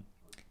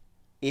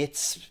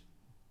 it's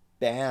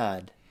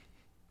bad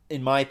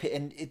in my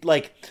opinion. It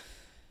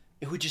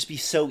would just be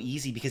so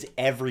easy because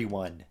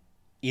everyone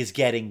is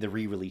getting the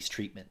re-release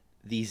treatment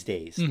these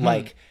days. Mm-hmm.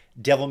 Like,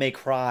 Devil May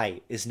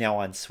Cry is now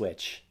on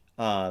Switch.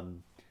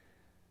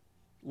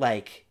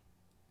 Like,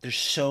 there's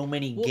so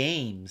many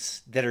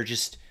games that are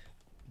just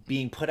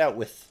being put out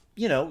with,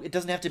 it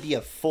doesn't have to be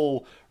a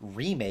full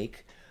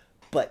remake,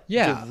 but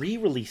the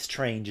re-release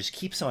train just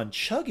keeps on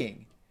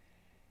chugging.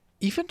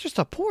 Even just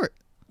a port.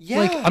 Yeah.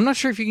 Like, I'm not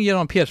sure if you can get it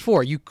on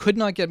PS4. You could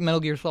not get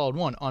Metal Gear Solid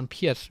 1 on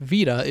PS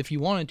Vita. If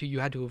you wanted to, you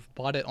had to have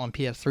bought it on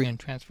PS3 and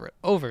transfer it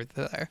over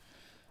there.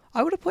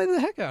 I would have played the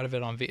heck out of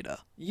it on Vita.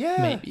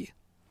 Yeah. Maybe.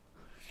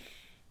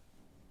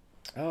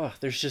 Oh,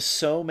 there's just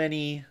so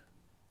many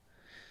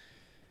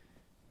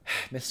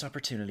missed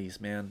opportunities,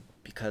 man,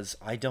 because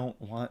I don't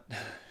want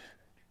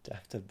to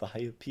have to buy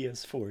a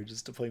PS4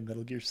 just to play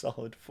Metal Gear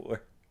Solid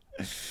 4.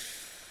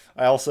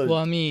 I also... Well,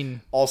 I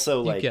mean...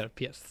 Also, you get a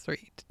PS3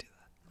 to do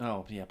that.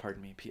 Oh, yeah,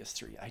 pardon me,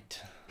 PS3. I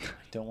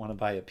don't want to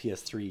buy a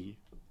PS3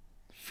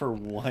 for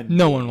one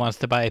No game. one wants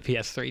to buy a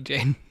PS3,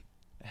 Jane.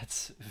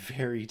 That's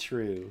very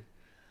true.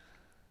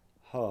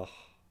 Oh.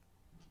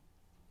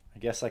 I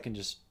guess I can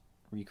just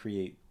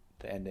recreate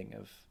the ending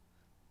of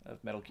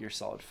Metal Gear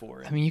Solid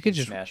 4 I mean, you could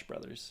just Smash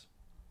Brothers.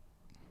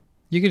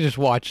 You could just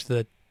watch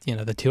the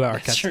 2-hour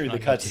cutscene. That's true, the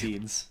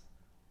cutscenes.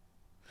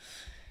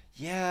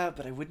 Yeah,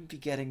 but I wouldn't be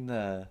getting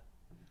the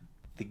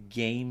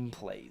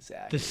gameplay,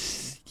 Zach.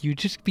 You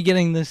just be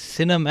getting the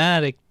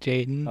cinematic,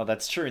 Jaden. Oh,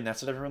 that's true, and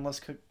that's what everyone loves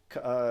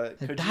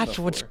Kojima That's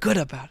for. what's good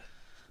about it.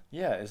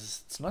 Yeah,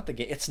 it's not the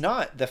game. It's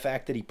not the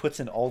fact that he puts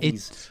in all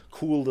these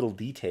cool little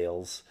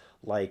details,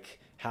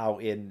 like how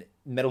in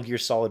Metal Gear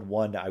Solid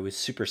 1, I was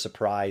super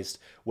surprised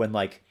when,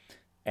 like,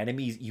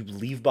 enemies, you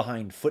leave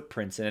behind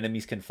footprints and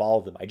enemies can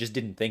follow them. I just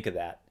didn't think of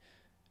that.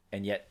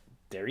 And yet,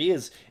 there he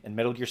is in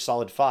Metal Gear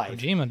Solid 5.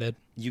 Kojima did.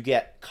 You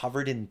get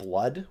covered in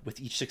blood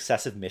with each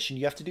successive mission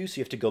you have to do, so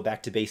you have to go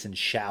back to base and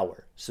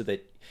shower so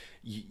that,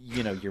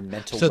 your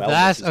mental wellness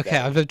that's is okay.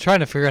 better. I've been trying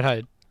to figure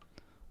out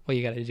what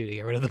you got to do to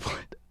get rid of the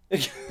blood.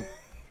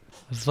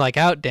 It's like,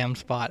 out, damn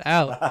spot,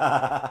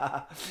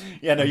 out.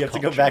 Yeah, no, you have to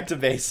go back to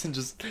base and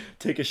just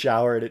take a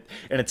shower.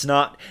 And it's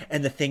not...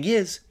 And the thing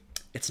is,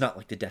 it's not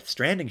like the Death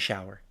Stranding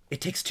shower.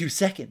 It takes 2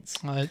 seconds.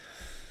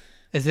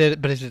 Is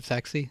it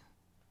sexy?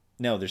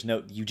 No, there's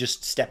no... You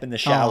just step in the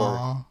shower,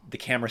 Aww. the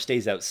camera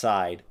stays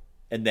outside,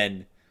 and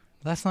then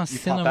That's not you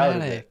pop out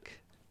of cinematic. it.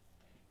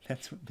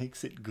 That's what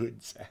makes it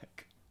good,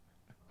 Zach.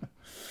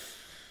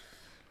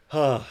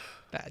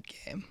 Bad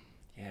game.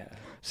 Yeah.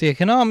 So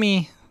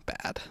Konami,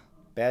 bad.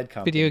 Bad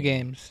company. Video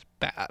games,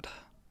 bad.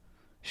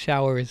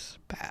 Showers,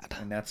 bad.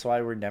 And that's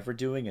why we're never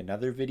doing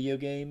another video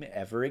game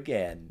ever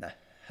again.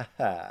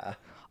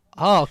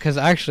 Oh, because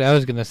actually I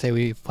was going to say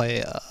we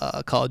play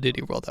Call of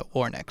Duty World at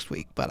War next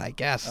week, but I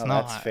guess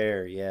not. That's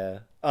fair, yeah.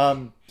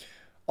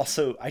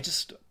 Also, I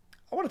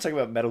want to talk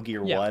about Metal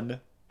Gear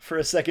 1 for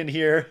a second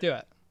here. Do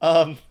it.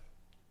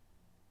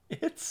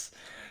 It's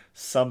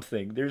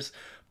something. There's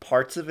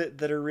parts of it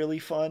that are really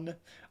fun.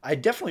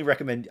 I'd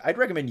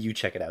recommend you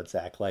check it out,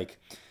 Zach. Like,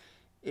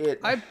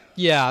 like,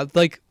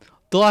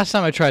 the last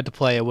time I tried to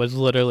play it was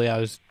literally I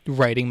was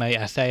writing my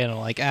essay and I'm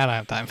like, I don't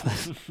have time for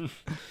this.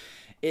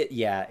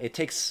 It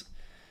takes...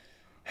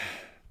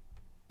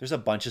 There's a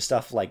bunch of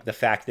stuff, like the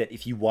fact that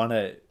if you want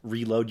to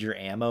reload your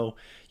ammo,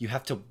 you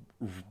have to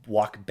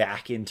walk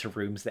back into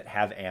rooms that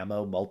have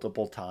ammo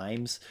multiple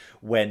times,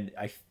 when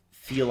I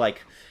feel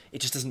like it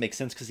just doesn't make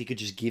sense, because he could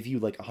just give you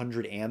like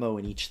 100 ammo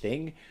in each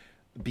thing,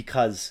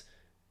 because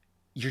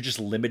you're just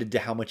limited to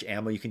how much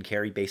ammo you can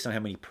carry based on how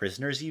many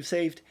prisoners you've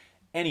saved.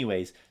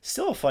 Anyways,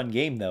 still a fun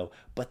game though,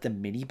 but the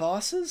mini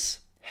bosses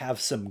have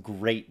some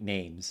great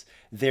names.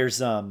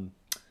 There's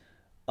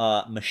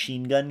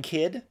Machine Gun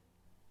Kid,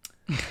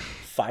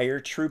 Fire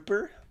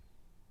Trooper,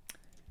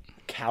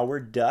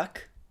 Coward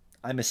Duck.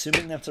 I'm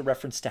assuming that's a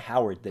reference to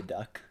Howard the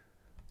Duck.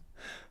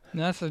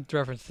 No, that's a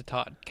reference to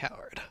Todd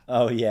Coward.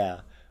 Oh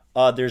yeah.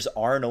 There's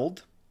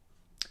Arnold,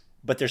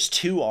 but there's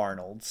 2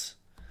 Arnolds.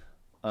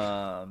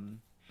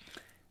 And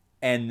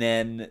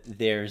then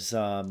there's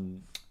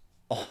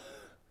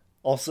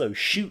also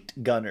Shoot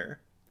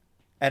Gunner,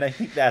 and I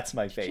think that's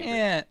my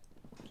favorite.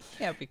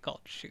 Can't be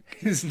called Shoot.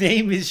 His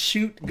name is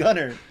Shoot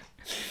Gunner.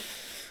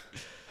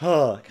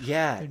 Oh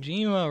yeah.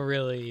 Kojima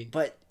really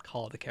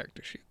called the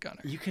character Shoot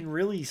Gunner. You can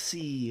really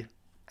see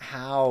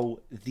how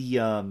the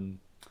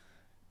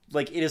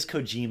it is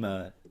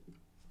Kojima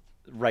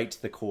right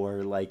to the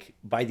core. Like,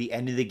 by the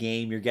end of the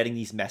game, you're getting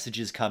these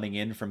messages coming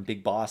in from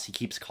Big Boss. He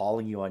keeps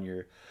calling you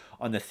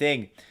on the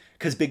thing,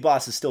 because Big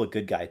Boss is still a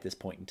good guy at this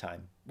point in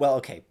time. Well,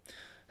 okay.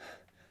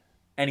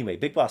 Anyway,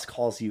 Big Boss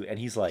calls you and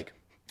he's like,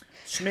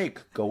 Snake,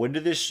 go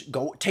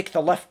take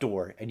the left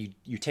door. And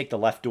you take the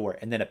left door,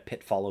 and then a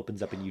pitfall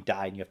opens up and you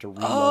die and you have to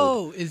reload.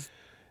 Oh, is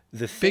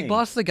the thing. Big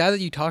Boss the guy that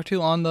you talk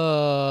to on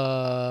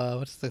the...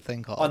 What's the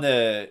thing called? On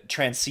the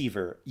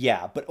transceiver,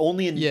 yeah, but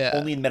only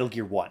in Metal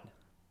Gear 1.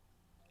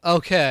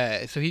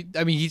 Okay, so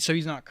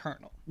he's not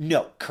Colonel.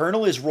 No,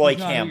 Colonel is Roy He's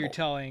not Campbell. Who you're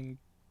telling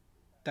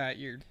that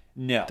you're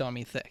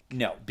dummy thick.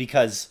 No,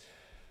 because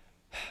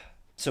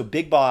so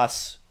Big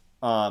Boss,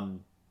 because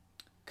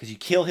you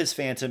kill his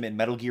Phantom in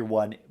Metal Gear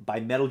 1. By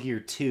Metal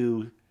Gear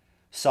 2,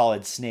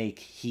 Solid Snake,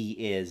 he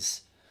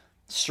is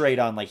straight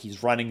on, like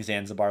he's running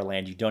Zanzibar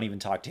land. You don't even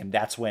talk to him.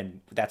 That's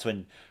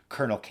when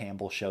Colonel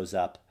Campbell shows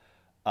up,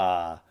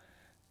 and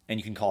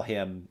you can call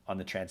him on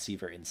the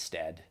transceiver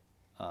instead.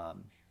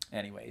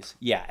 Anyways,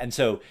 yeah, and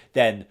so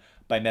then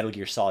by Metal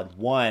Gear Solid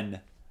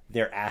 1,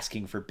 they're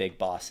asking for Big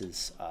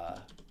Boss's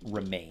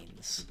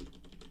remains,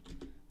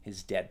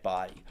 his dead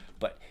body,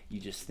 but you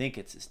just think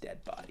it's his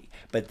dead body,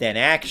 but then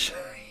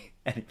actually,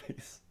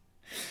 anyways,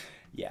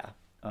 yeah,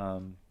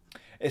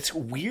 it's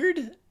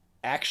weird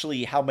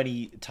actually how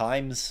many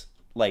times,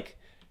 like,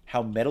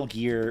 how Metal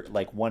Gear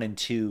like 1 and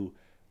 2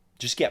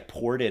 just get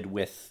ported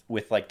with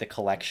like the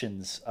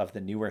collections of the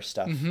newer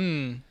stuff.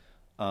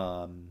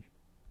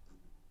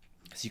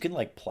 So you can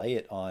like play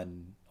it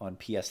on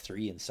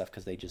PS3 and stuff,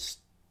 because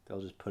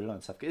they'll just put it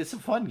on stuff. It's a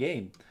fun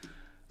game.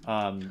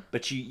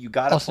 But you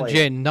gotta also, play.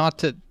 Jay, not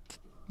to.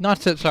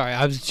 Sorry,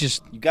 I was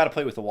just. You gotta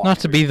play with the walkthrough. Not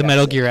to be the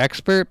Metal Gear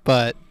expert,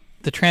 but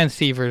the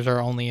transceivers are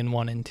only in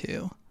 1 and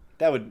 2.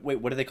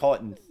 What do they call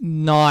it in?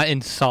 Not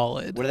in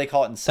Solid. What do they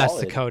call it in Solid?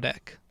 That's the codec.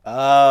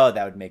 Oh,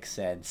 that would make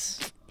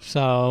sense.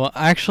 So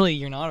actually,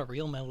 you're not a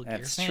real Metal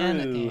Gear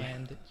fan, true.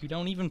 and you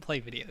don't even play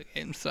video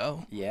games.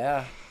 So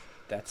yeah,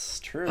 that's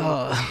true.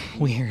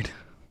 Weird.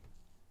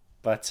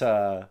 But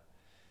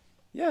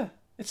yeah,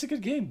 it's a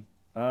good game.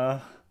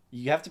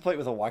 You have to play it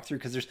with a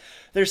walkthrough, because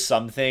there's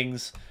some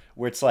things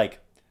where it's like,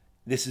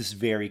 this is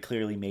very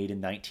clearly made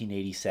in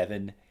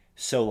 1987,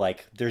 so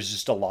like there's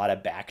just a lot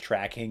of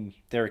backtracking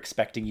they're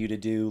expecting you to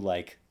do.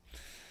 Like,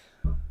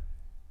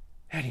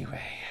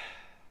 anyway,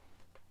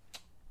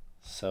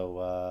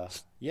 so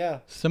yeah.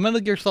 So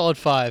Metal Gear Solid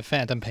 5: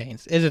 Phantom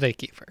Pains, is it a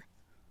keeper?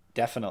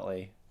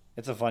 Definitely,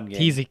 it's a fun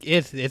game.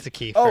 It's a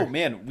keeper. Oh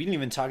man, we didn't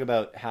even talk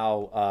about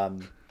how I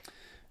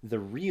was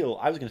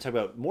going to talk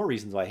about more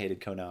reasons why I hated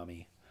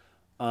Konami.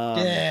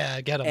 Yeah,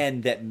 get 'em.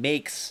 And that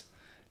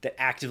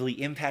actively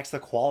impacts the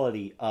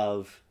quality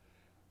of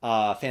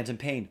Phantom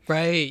Pain.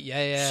 Right,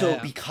 yeah. So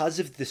because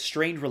of the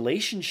strained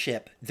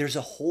relationship, there's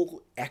a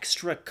whole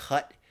extra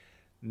cut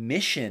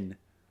mission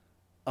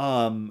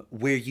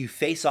where you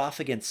face off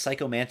against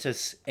Psycho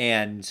Mantis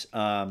and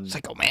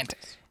Psycho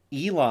Mantis.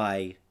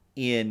 Eli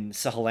in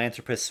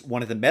Sahelanthropus,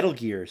 one of the Metal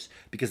Gears,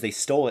 because they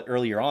stole it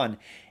earlier on,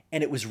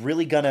 and it was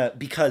really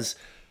because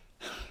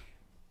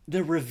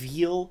the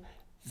reveal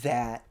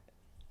that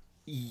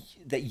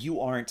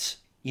you aren't,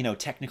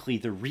 technically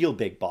the real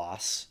big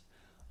boss,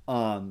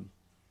 that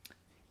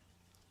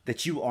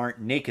you aren't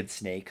Naked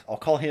Snake. I'll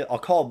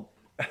call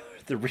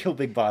the real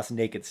big boss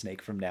Naked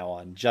Snake from now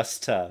on,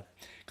 just to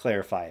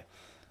clarify.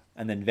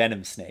 And then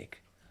Venom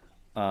Snake.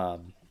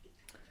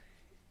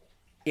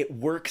 It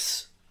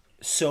works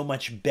so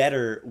much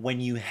better when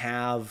you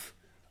have,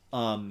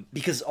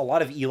 because a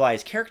lot of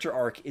Eli's character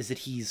arc is that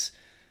he's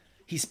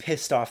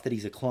pissed off that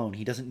he's a clone.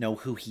 He doesn't know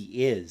who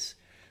he is.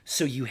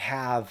 So you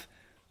have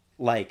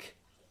like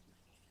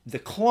the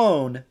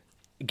clone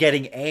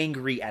getting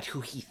angry at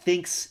who he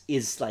thinks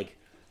is like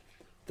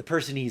the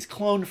person he's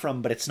cloned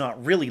from, but it's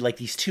not really, like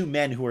these two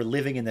men who are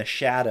living in the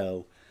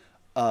shadow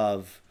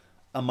of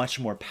a much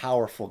more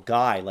powerful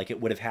guy. Like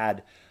it would have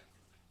had,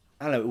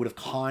 I don't know, it would have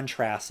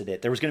contrasted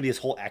it. There was going to be this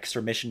whole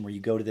extra mission where you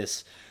go to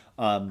this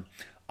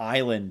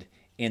island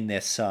in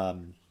this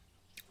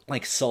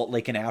like salt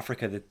lake in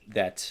Africa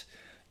that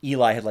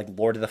Eli had like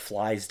Lord of the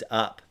Flies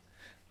up.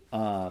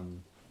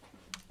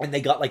 And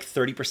they got like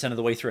 30% of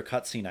the way through a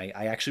cutscene.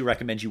 I actually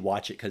recommend you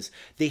watch it, because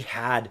they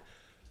had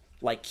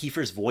like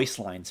Kiefer's voice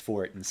lines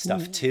for it and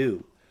stuff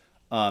too.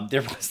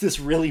 There was this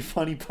really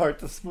funny part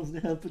that's supposed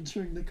to happen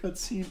during the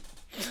cutscene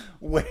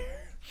where,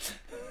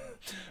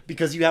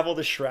 because you have all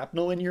the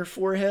shrapnel in your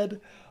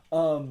forehead,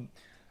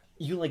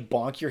 you like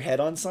bonk your head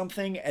on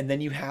something, and then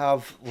you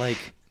have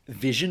like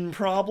vision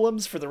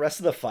problems for the rest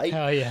of the fight.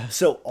 Oh yeah.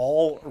 So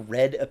all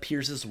red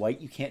appears as white.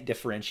 You can't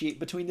differentiate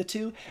between the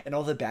two, and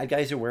all the bad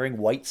guys are wearing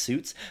white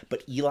suits,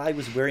 but Eli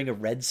was wearing a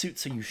red suit,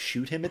 so you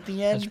shoot him at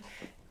the end.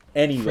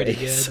 Anyways, pretty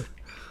good.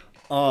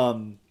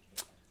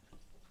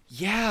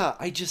 Yeah,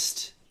 I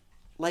just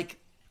like,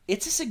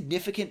 it's a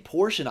significant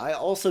portion. I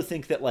also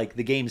think that like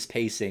the game's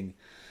pacing,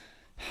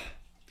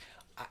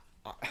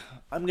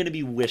 I'm going to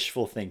be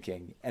wishful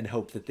thinking and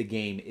hope that the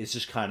game is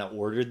just kind of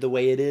ordered the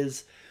way it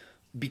is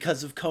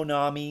because of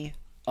Konami.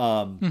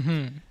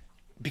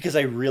 Because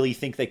I really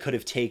think they could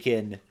have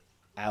taken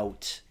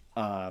out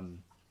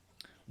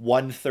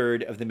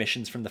 1/3 of the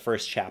missions from the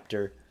first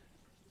chapter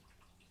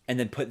and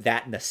then put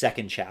that in the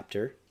second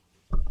chapter.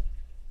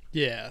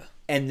 Yeah.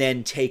 And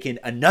then taken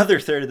another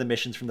third of the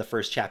missions from the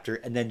first chapter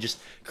and then just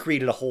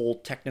created a whole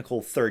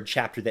technical third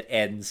chapter that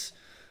ends,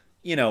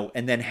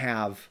 and then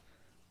have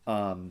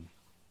kind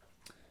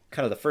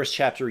of the first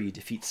chapter where you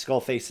defeat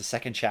Skullface, the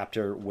second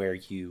chapter where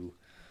you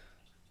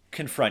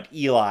confront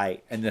Eli,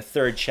 and the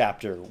third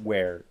chapter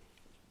where,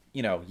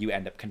 you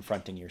end up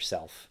confronting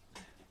yourself.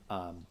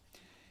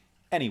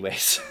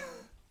 Anyways,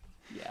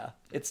 yeah,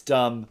 it's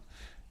dumb.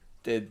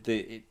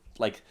 They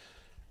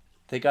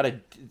got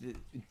a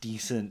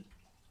decent,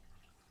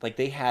 like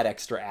they had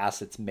extra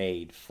assets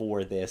made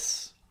for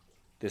this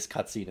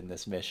cutscene in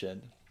this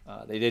mission.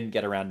 They didn't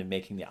get around to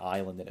making the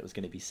island that it was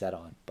going to be set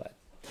on, but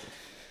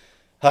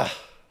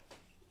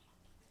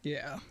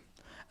Yeah.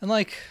 And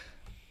like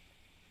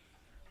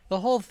the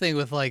whole thing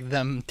with like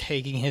them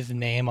taking his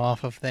name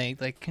off of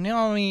things, like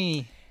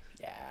Konami,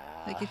 Yeah.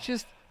 like it's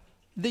just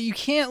that you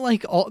can't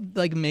like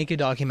make a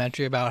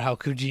documentary about how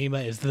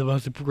Kojima is the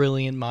most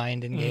brilliant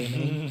mind in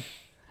gaming.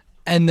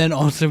 And then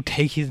also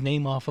take his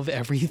name off of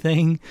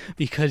everything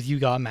because you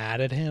got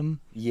mad at him.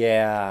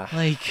 Yeah.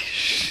 Like,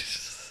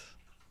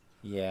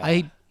 yeah.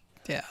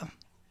 Yeah.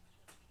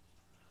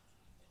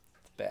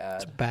 It's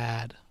bad. It's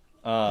bad.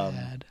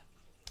 Bad.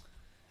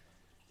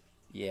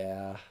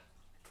 Yeah.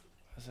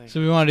 So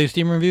we want to do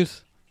Steam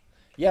reviews?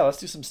 Yeah, let's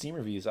do some Steam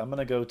reviews. I'm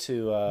gonna go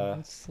to.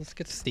 Let's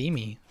get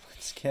steamy.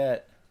 Let's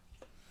get.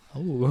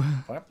 Oh.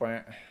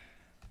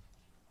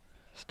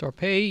 Store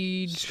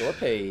page. Store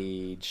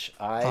page.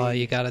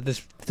 You got it.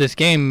 This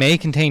game may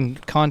contain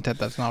content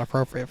that's not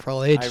appropriate for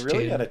all ages. I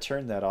really gotta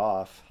turn that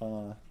off,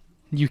 huh?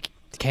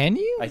 Can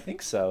you? I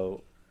think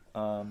so. I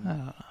don't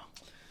know.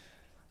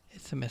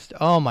 It's a mistake.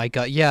 Oh my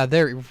god! Yeah,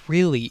 there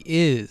really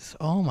is.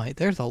 Oh my,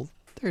 there's some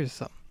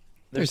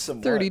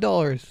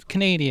 $30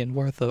 Canadian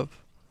worth of.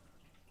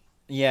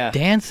 Yeah.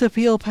 Dance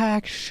appeal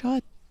pack.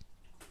 Shut.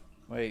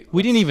 Wait.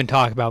 We didn't even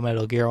talk about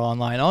Metal Gear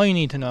Online. All you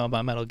need to know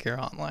about Metal Gear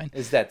Online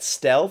is that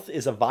stealth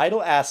is a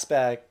vital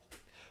aspect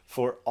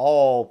for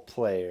all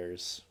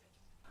players.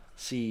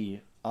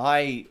 See,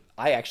 I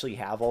actually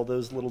have all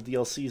those little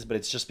DLCs, but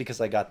it's just because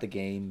I got the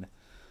game.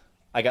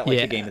 I got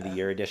the Game of the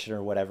Year edition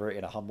or whatever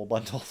in a Humble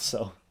Bundle,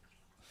 so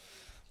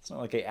it's not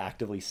like I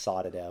actively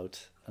sought it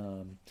out.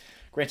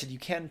 Granted, you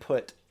can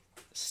put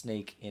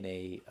Snake in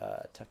a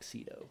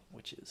tuxedo,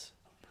 which is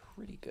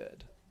pretty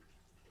good.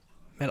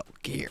 Metal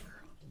Gear.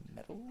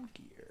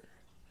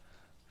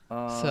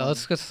 So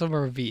let's get some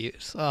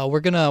reviews.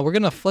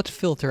 Let's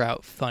filter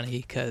out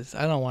funny because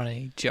I don't want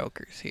any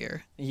jokers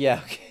here.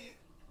 Yeah. Okay.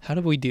 How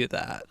do we do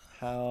that?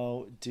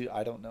 I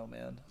don't know,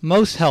 man.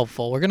 Most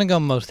helpful. We're gonna go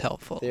most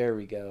helpful. There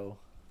we go.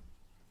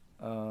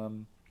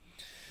 I'm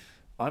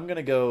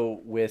gonna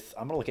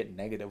look at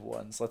negative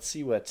ones. Let's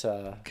see what.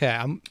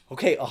 Okay.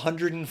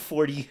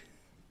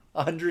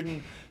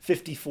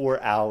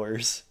 154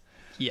 hours.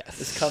 Yes.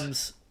 This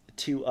comes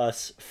to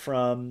us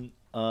from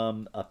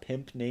a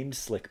pimp named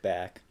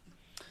Slickback.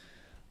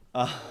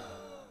 Oh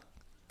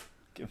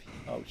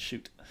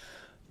shoot!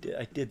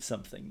 I did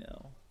something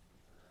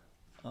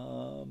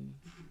now.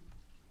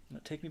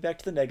 Take me back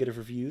to the negative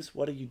reviews.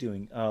 What are you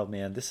doing? Oh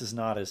man, this is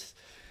not as.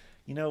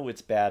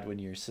 It's bad when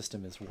your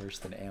system is worse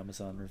than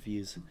Amazon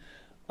reviews.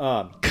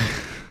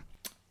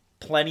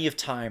 Plenty of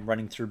time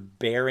running through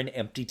barren,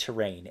 empty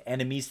terrain,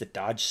 enemies that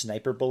dodge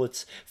sniper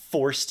bullets,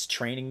 forced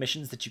training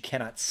missions that you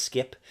cannot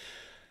skip.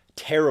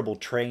 Terrible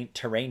terrain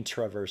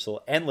traversal,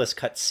 endless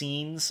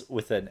cutscenes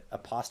with an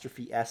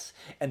apostrophe S,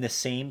 and the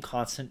same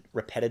constant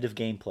repetitive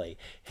gameplay.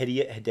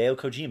 Hideo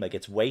Kojima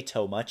gets way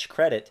too much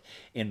credit,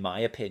 in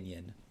my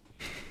opinion.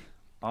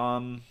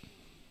 Well,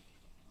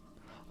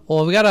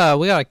 we got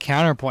a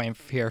counterpoint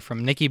here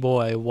from Nicky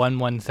Boy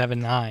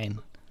 1179.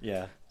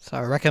 Yeah. So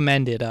I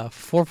recommended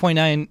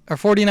 4.9 or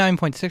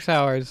 49.6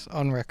 hours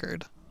on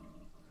record.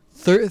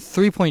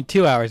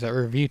 3.2 hours at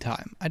review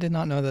time. I did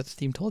not know that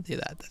Steam told you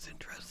that. That's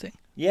interesting.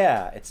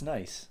 Yeah, it's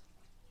nice.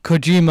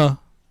 Kojima.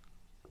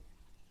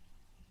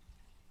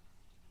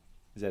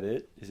 Is that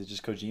it? Is it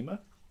just Kojima?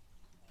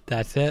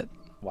 That's it.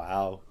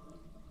 Wow.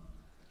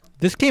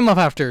 This came up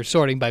after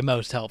sorting by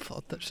most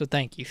helpful, so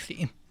thank you,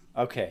 Steam.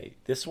 Okay,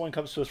 this one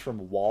comes to us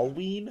from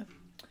Walween.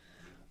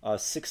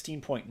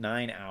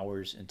 16.9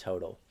 hours in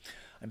total.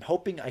 I'm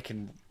hoping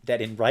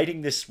that in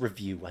writing this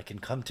review, I can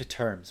come to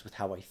terms with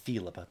how I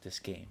feel about this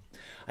game.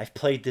 I've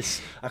played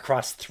this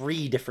across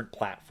 3 different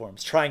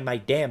platforms, trying my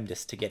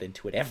damnedest to get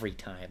into it every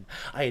time.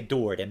 I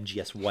adored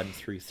MGS 1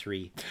 through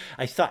 3.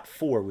 I thought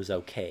 4 was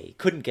okay.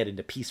 Couldn't get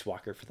into Peace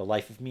Walker for the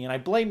life of me, and I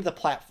blamed the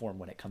platform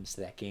when it comes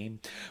to that game.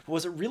 But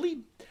was it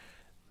really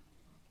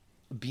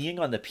being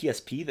on the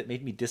PSP that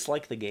made me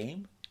dislike the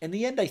game? In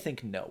the end, I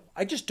think no.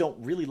 I just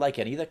don't really like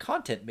any of the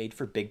content made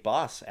for Big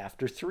Boss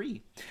after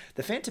 3.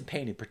 The Phantom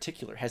Pain in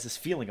particular has this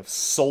feeling of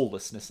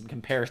soullessness in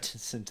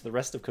comparison to the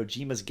rest of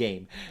Kojima's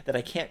game that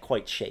I can't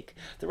quite shake.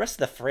 The rest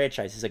of the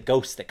franchise is a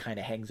ghost that kind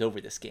of hangs over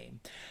this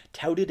game.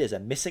 Touted as a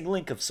missing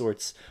link of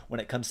sorts when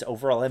it comes to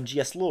overall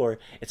MGS lore,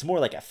 it's more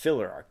like a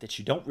filler arc that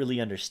you don't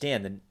really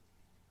understand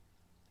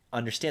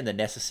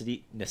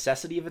the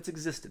necessity of its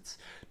existence.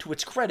 To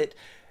its credit,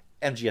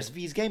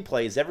 MGS-V's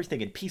gameplay is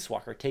everything in Peace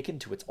Walker taken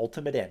to its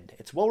ultimate end.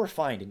 It's well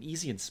refined and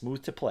easy and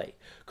smooth to play.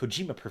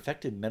 Kojima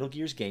perfected Metal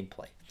Gear's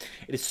gameplay.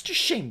 It is such a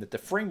shame that the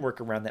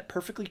framework around that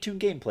perfectly tuned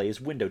gameplay is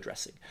window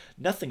dressing.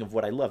 Nothing of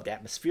what I loved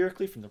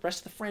atmospherically from the rest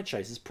of the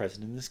franchise is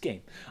present in this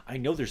game. I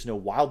know there's no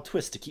wild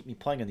twist to keep me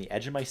playing on the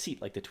edge of my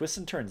seat like the twists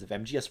and turns of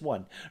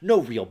MGS1. No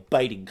real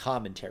biting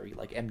commentary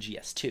like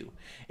MGS2.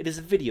 It is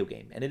a video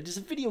game, and it is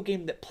a video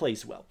game that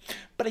plays well.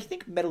 But I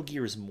think Metal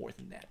Gear is more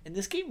than that, and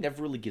this game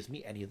never really gives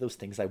me any of those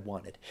things I want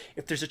wanted.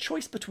 If there's a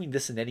choice between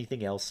this and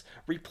anything else,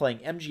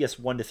 replaying MGS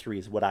 1-3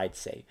 is what I'd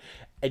say.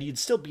 And you'd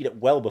still beat it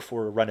well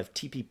before a run of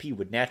TPP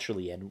would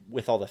naturally end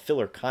with all the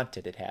filler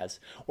content it has.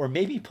 Or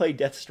maybe play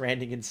Death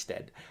Stranding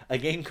instead, a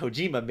game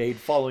Kojima made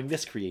following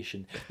this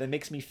creation that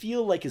makes me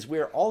feel like is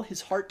where all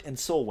his heart and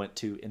soul went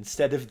to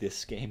instead of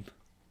this game.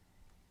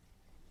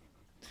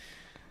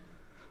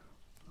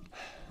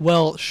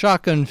 Well,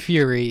 Shotgun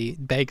Fury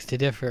begs to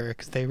differ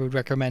because they would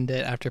recommend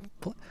it after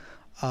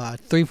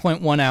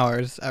 3.1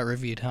 hours at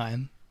review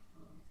time.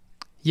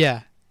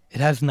 Yeah,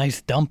 it has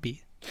nice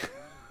dumpy.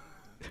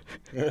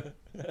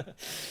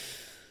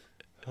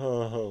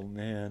 Oh,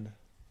 man.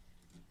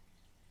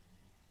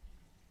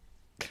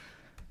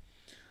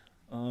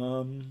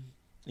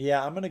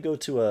 Yeah, I'm going to go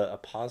to a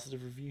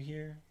positive review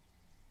here.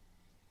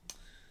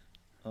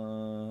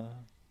 The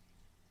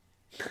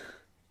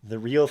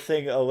Real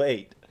Thing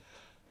 08.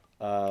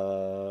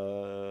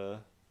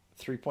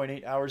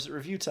 3.8 hours at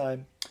review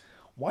time.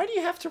 Why do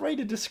you have to write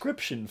a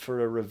description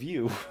for a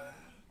review?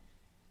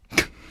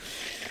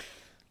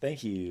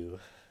 Thank you.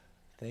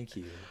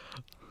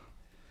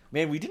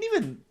 Man, we didn't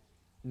even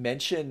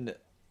mention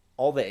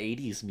all the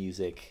 80s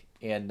music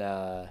in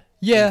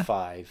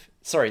 5.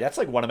 Sorry, that's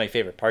like one of my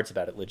favorite parts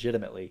about it,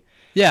 legitimately.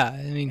 Yeah,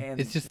 I mean,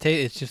 it's just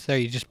there.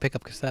 You just pick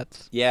up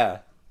cassettes. Yeah,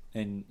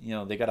 and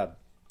they got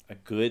a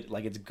good,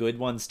 like, it's good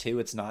ones too.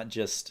 It's not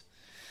just,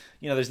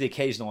 there's the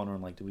occasional one where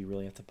I'm like, do we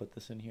really have to put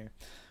this in here?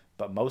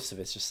 But most of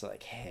it's just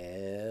like,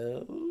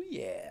 hell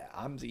yeah.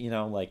 I'm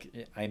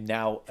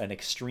now an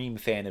extreme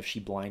fan of She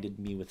Blinded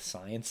Me with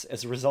Science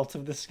as a result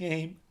of this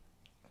game.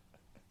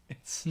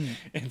 It's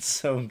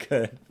so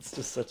good. It's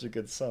just such a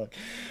good song.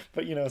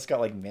 But, it's got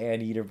like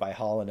Man Eater by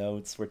Hall &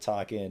 Oates. We're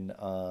talking,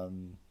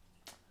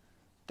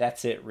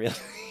 that's it, really.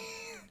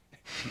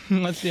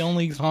 That's the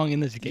only song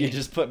in this game. You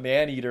just put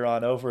Man Eater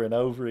on over and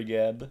over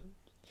again.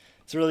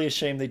 It's really a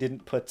shame they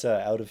didn't put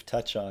Out of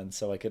Touch on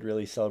so I could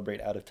really celebrate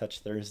Out of Touch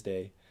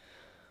Thursday.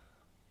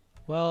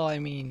 Well, I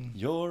mean...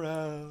 You're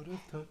out of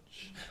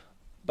touch.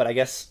 But I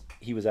guess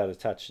he was out of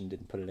touch and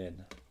didn't put it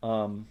in.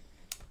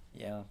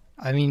 Yeah.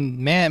 I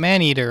mean,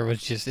 Man Eater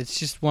was it's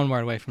just one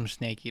word away from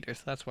Snake Eater,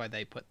 so that's why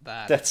they put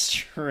that. That's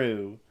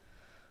true.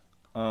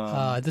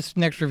 This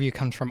next review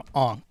comes from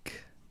Onk.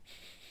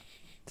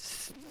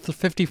 It's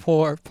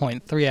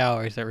 54.3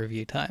 hours at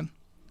review time.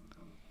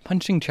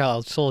 Punching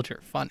Child Soldier,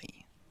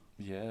 funny.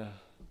 Yeah.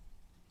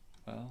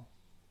 Well.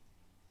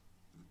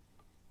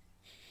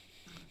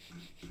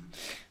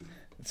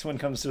 This one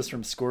comes to us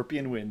from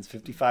Scorpion Winds,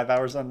 55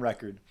 hours on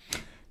record.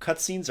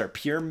 Cutscenes are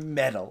pure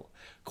metal.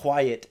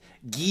 Quiet.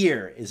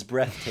 Gear is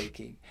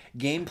breathtaking.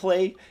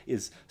 Gameplay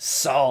is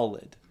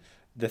solid.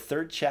 The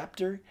third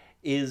chapter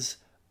is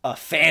a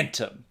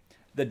phantom.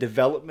 The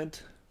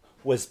development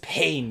was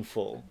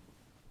painful.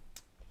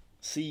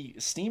 See,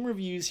 Steam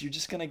reviews, you're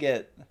just going to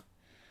get...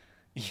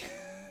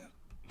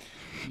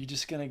 You're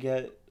just going to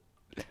get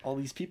all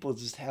these people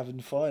just having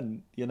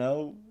fun,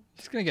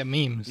 Just gonna get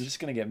memes. You're just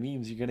gonna get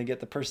memes. You're gonna get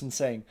the person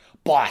saying,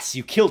 "Boss,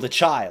 you killed a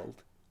child.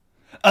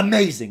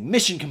 Amazing,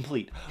 mission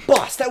complete.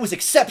 Boss, that was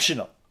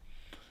exceptional."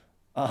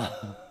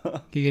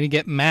 You're gonna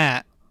get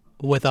Matt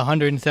with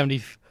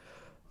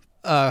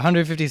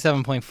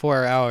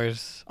 157.4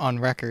 hours on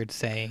record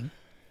saying,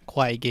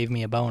 "Quiet gave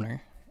me a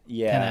boner."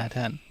 Yeah. 10 out of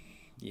 10.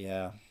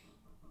 Yeah.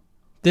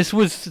 This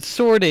was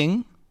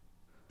sorting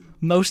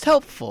most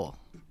helpful.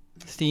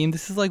 Steam,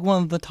 this is like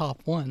one of the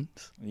top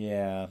ones.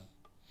 Yeah.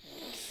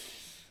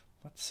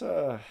 Let's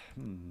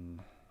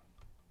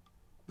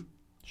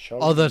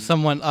Although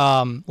someone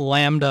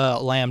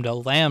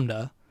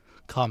Lambda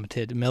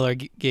commented, Miller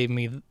gave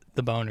me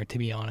the boner, to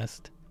be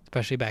honest,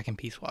 especially back in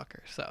Peace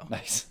Walker. So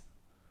nice.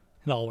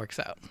 It all works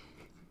out.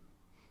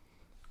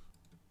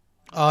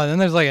 Oh, then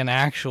there's like an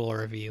actual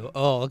review.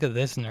 Oh, look at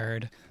this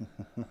nerd.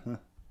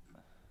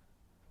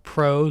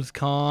 Pros,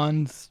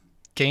 cons,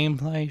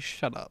 gameplay.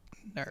 Shut up,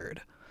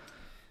 nerd.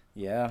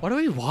 Yeah. What are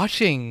we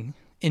watching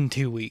in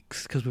 2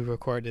 weeks? Because we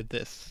recorded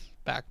this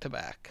back to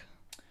back.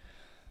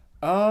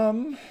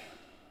 Who?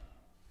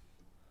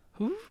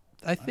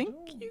 I think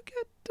you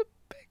get to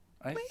pick.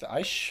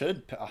 I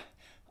should.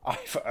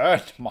 I've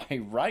earned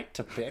my right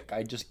to pick.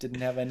 I just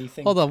didn't have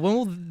anything. Hold on. When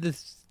will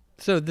this?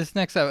 So this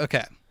next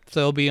okay.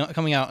 So it'll be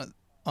coming out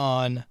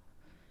on.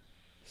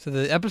 So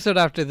the episode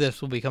after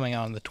this will be coming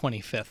out on the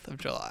 25th of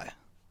July.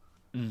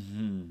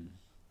 Mm-hmm.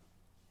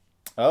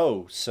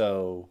 Oh,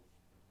 so.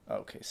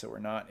 Okay, so we're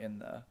not in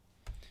the.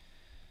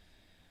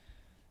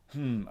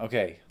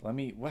 Okay, let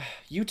me...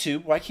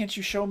 YouTube, why can't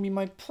you show me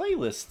my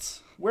playlists?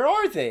 Where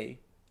are they?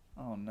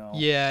 Oh, no.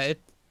 Yeah,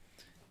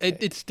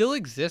 it still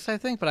exists, I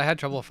think, but I had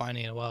trouble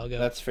finding it a while ago.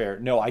 That's fair.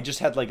 No, I just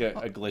had like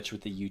a glitch with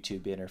the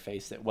YouTube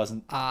interface that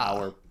wasn't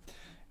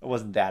It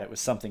wasn't that. It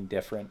was something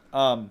different.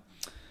 We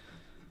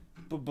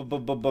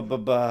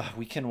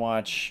can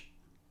watch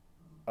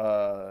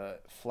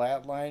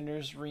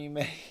Flatliners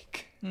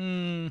remake.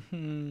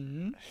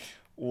 Mm-hmm.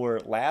 Or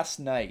Last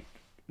Light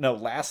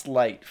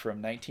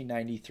from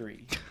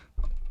 1993.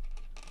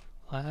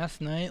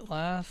 Last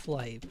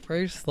Light.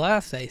 First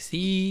last I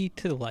see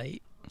to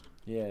light.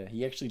 Yeah,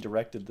 he actually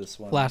directed this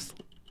one.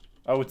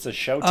 Oh, it's a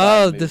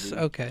Showtime movie. this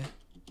okay.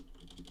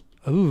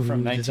 Ooh,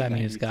 From does that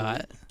mean it's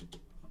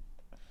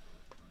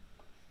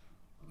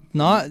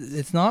 1993.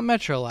 It's not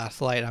Metro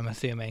Last Light, I'm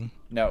assuming.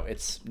 No,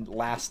 it's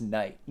Last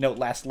Night. No,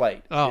 Last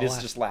Light. Oh, it is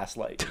just Last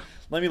Light.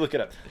 Let me look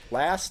it up.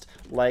 Last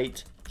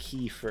Light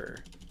Kiefer.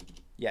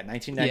 Yeah,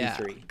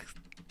 1993. Yeah,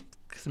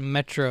 'cause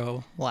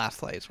Metro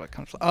Last Light is what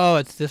comes. Oh,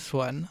 it's this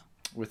one.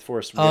 With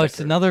Forrest Whitaker. Oh, it's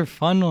another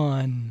fun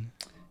one.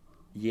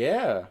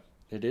 Yeah,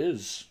 it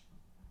is.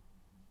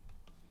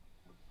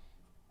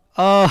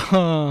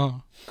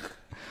 Oh.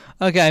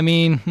 Okay, I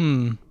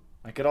mean,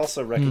 I could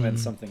also recommend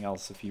something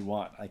else if you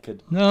want. I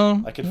could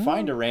No.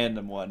 find a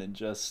random one and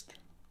just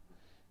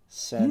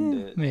send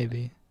it.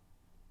 Maybe.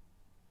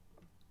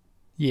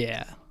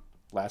 Yeah.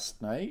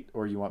 Last Night,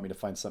 or you want me to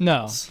find something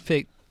No, else?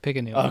 pick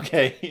a new one.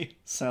 Okay,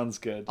 sounds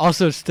good.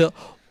 Also, it's still,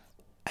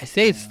 I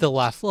say it's still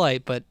Last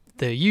Light, but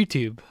the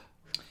YouTube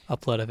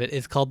upload of it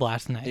is called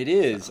Last Night. It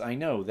is. I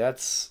know.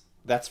 That's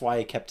why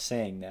I kept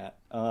saying that.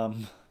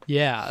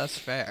 Yeah, that's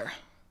fair.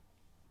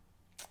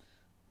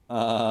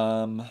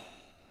 What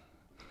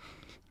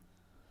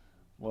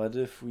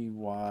if we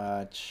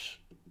watch?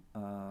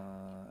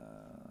 Man,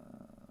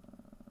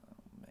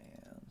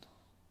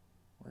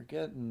 we're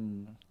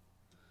getting.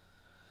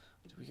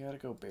 Do we gotta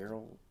go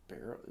barrel?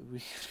 We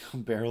gotta go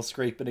barrel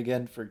scraping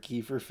again for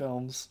Kiefer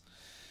films.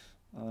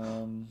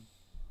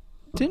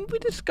 Didn't we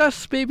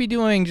discuss maybe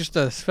doing just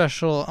a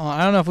special?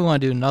 I don't know if we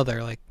want to do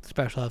another like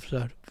special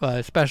episode,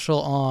 but special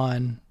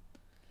on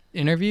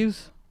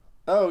interviews.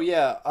 Oh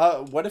yeah.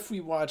 What if we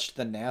watched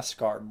the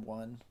NASCAR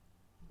one?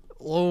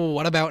 Oh,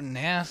 what about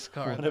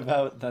NASCAR? What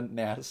about the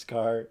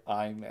NASCAR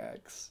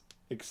IMAX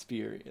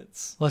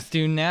experience? Let's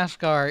do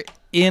NASCAR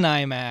in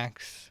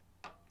IMAX.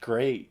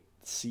 Great.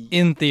 See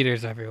in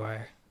theaters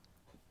everywhere.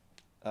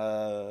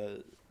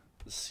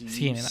 See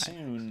you you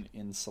soon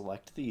in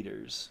select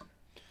theaters.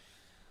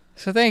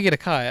 So thank you to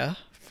Kaya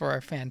for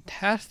our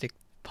fantastic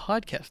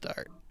podcast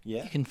art.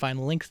 Yeah. You can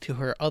find links to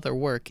her other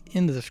work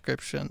in the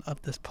description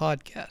of this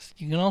podcast.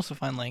 You can also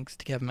find links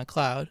to Kevin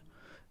MacLeod,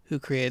 who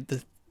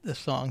created the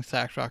song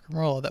Sax Rock and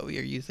Roll that we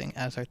are using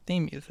as our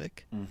theme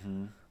music.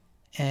 Mm-hmm.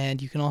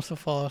 And you can also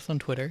follow us on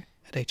Twitter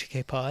at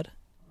HKPod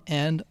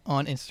and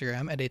on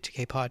Instagram at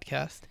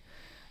HKPodcast.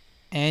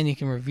 And you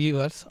can review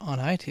us on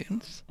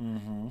iTunes.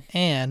 Mm-hmm.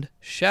 And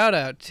shout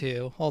out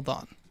to, hold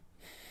on,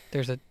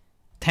 there's a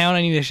town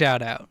I need to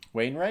shout out.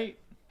 Wainwright?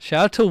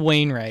 Shout out to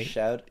Wainwright,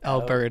 Shout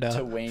Alberta, out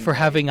to Wainwright. for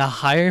having a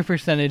higher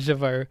percentage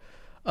of our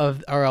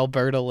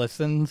Alberta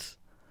listens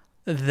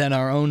than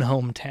our own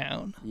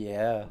hometown.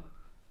 Yeah.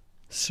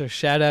 So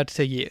shout out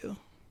to you.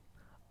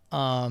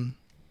 Yeah.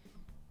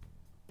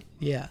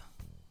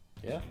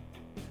 Yeah.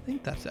 I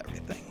think that's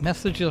everything.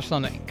 Message us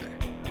on Anchor.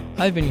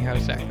 I've been your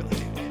host, Zach Duke.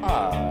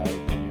 Hi,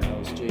 I'm your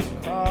host,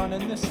 Jason Cron,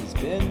 and this has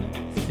been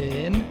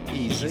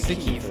He's a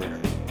Kiefer.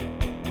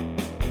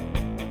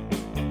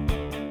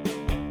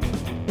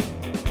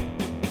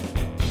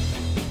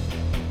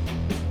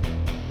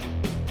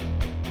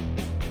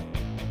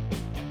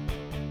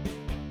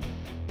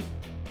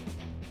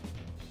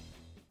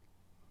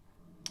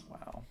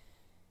 Wow.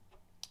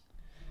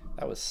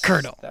 That was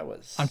Colonel. That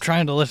was. I'm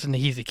trying to listen to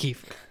He's a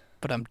Kiefer,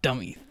 but I'm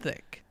dummy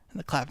thick. And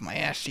the clap of my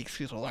ass cheeks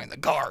feels like the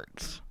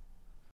guards.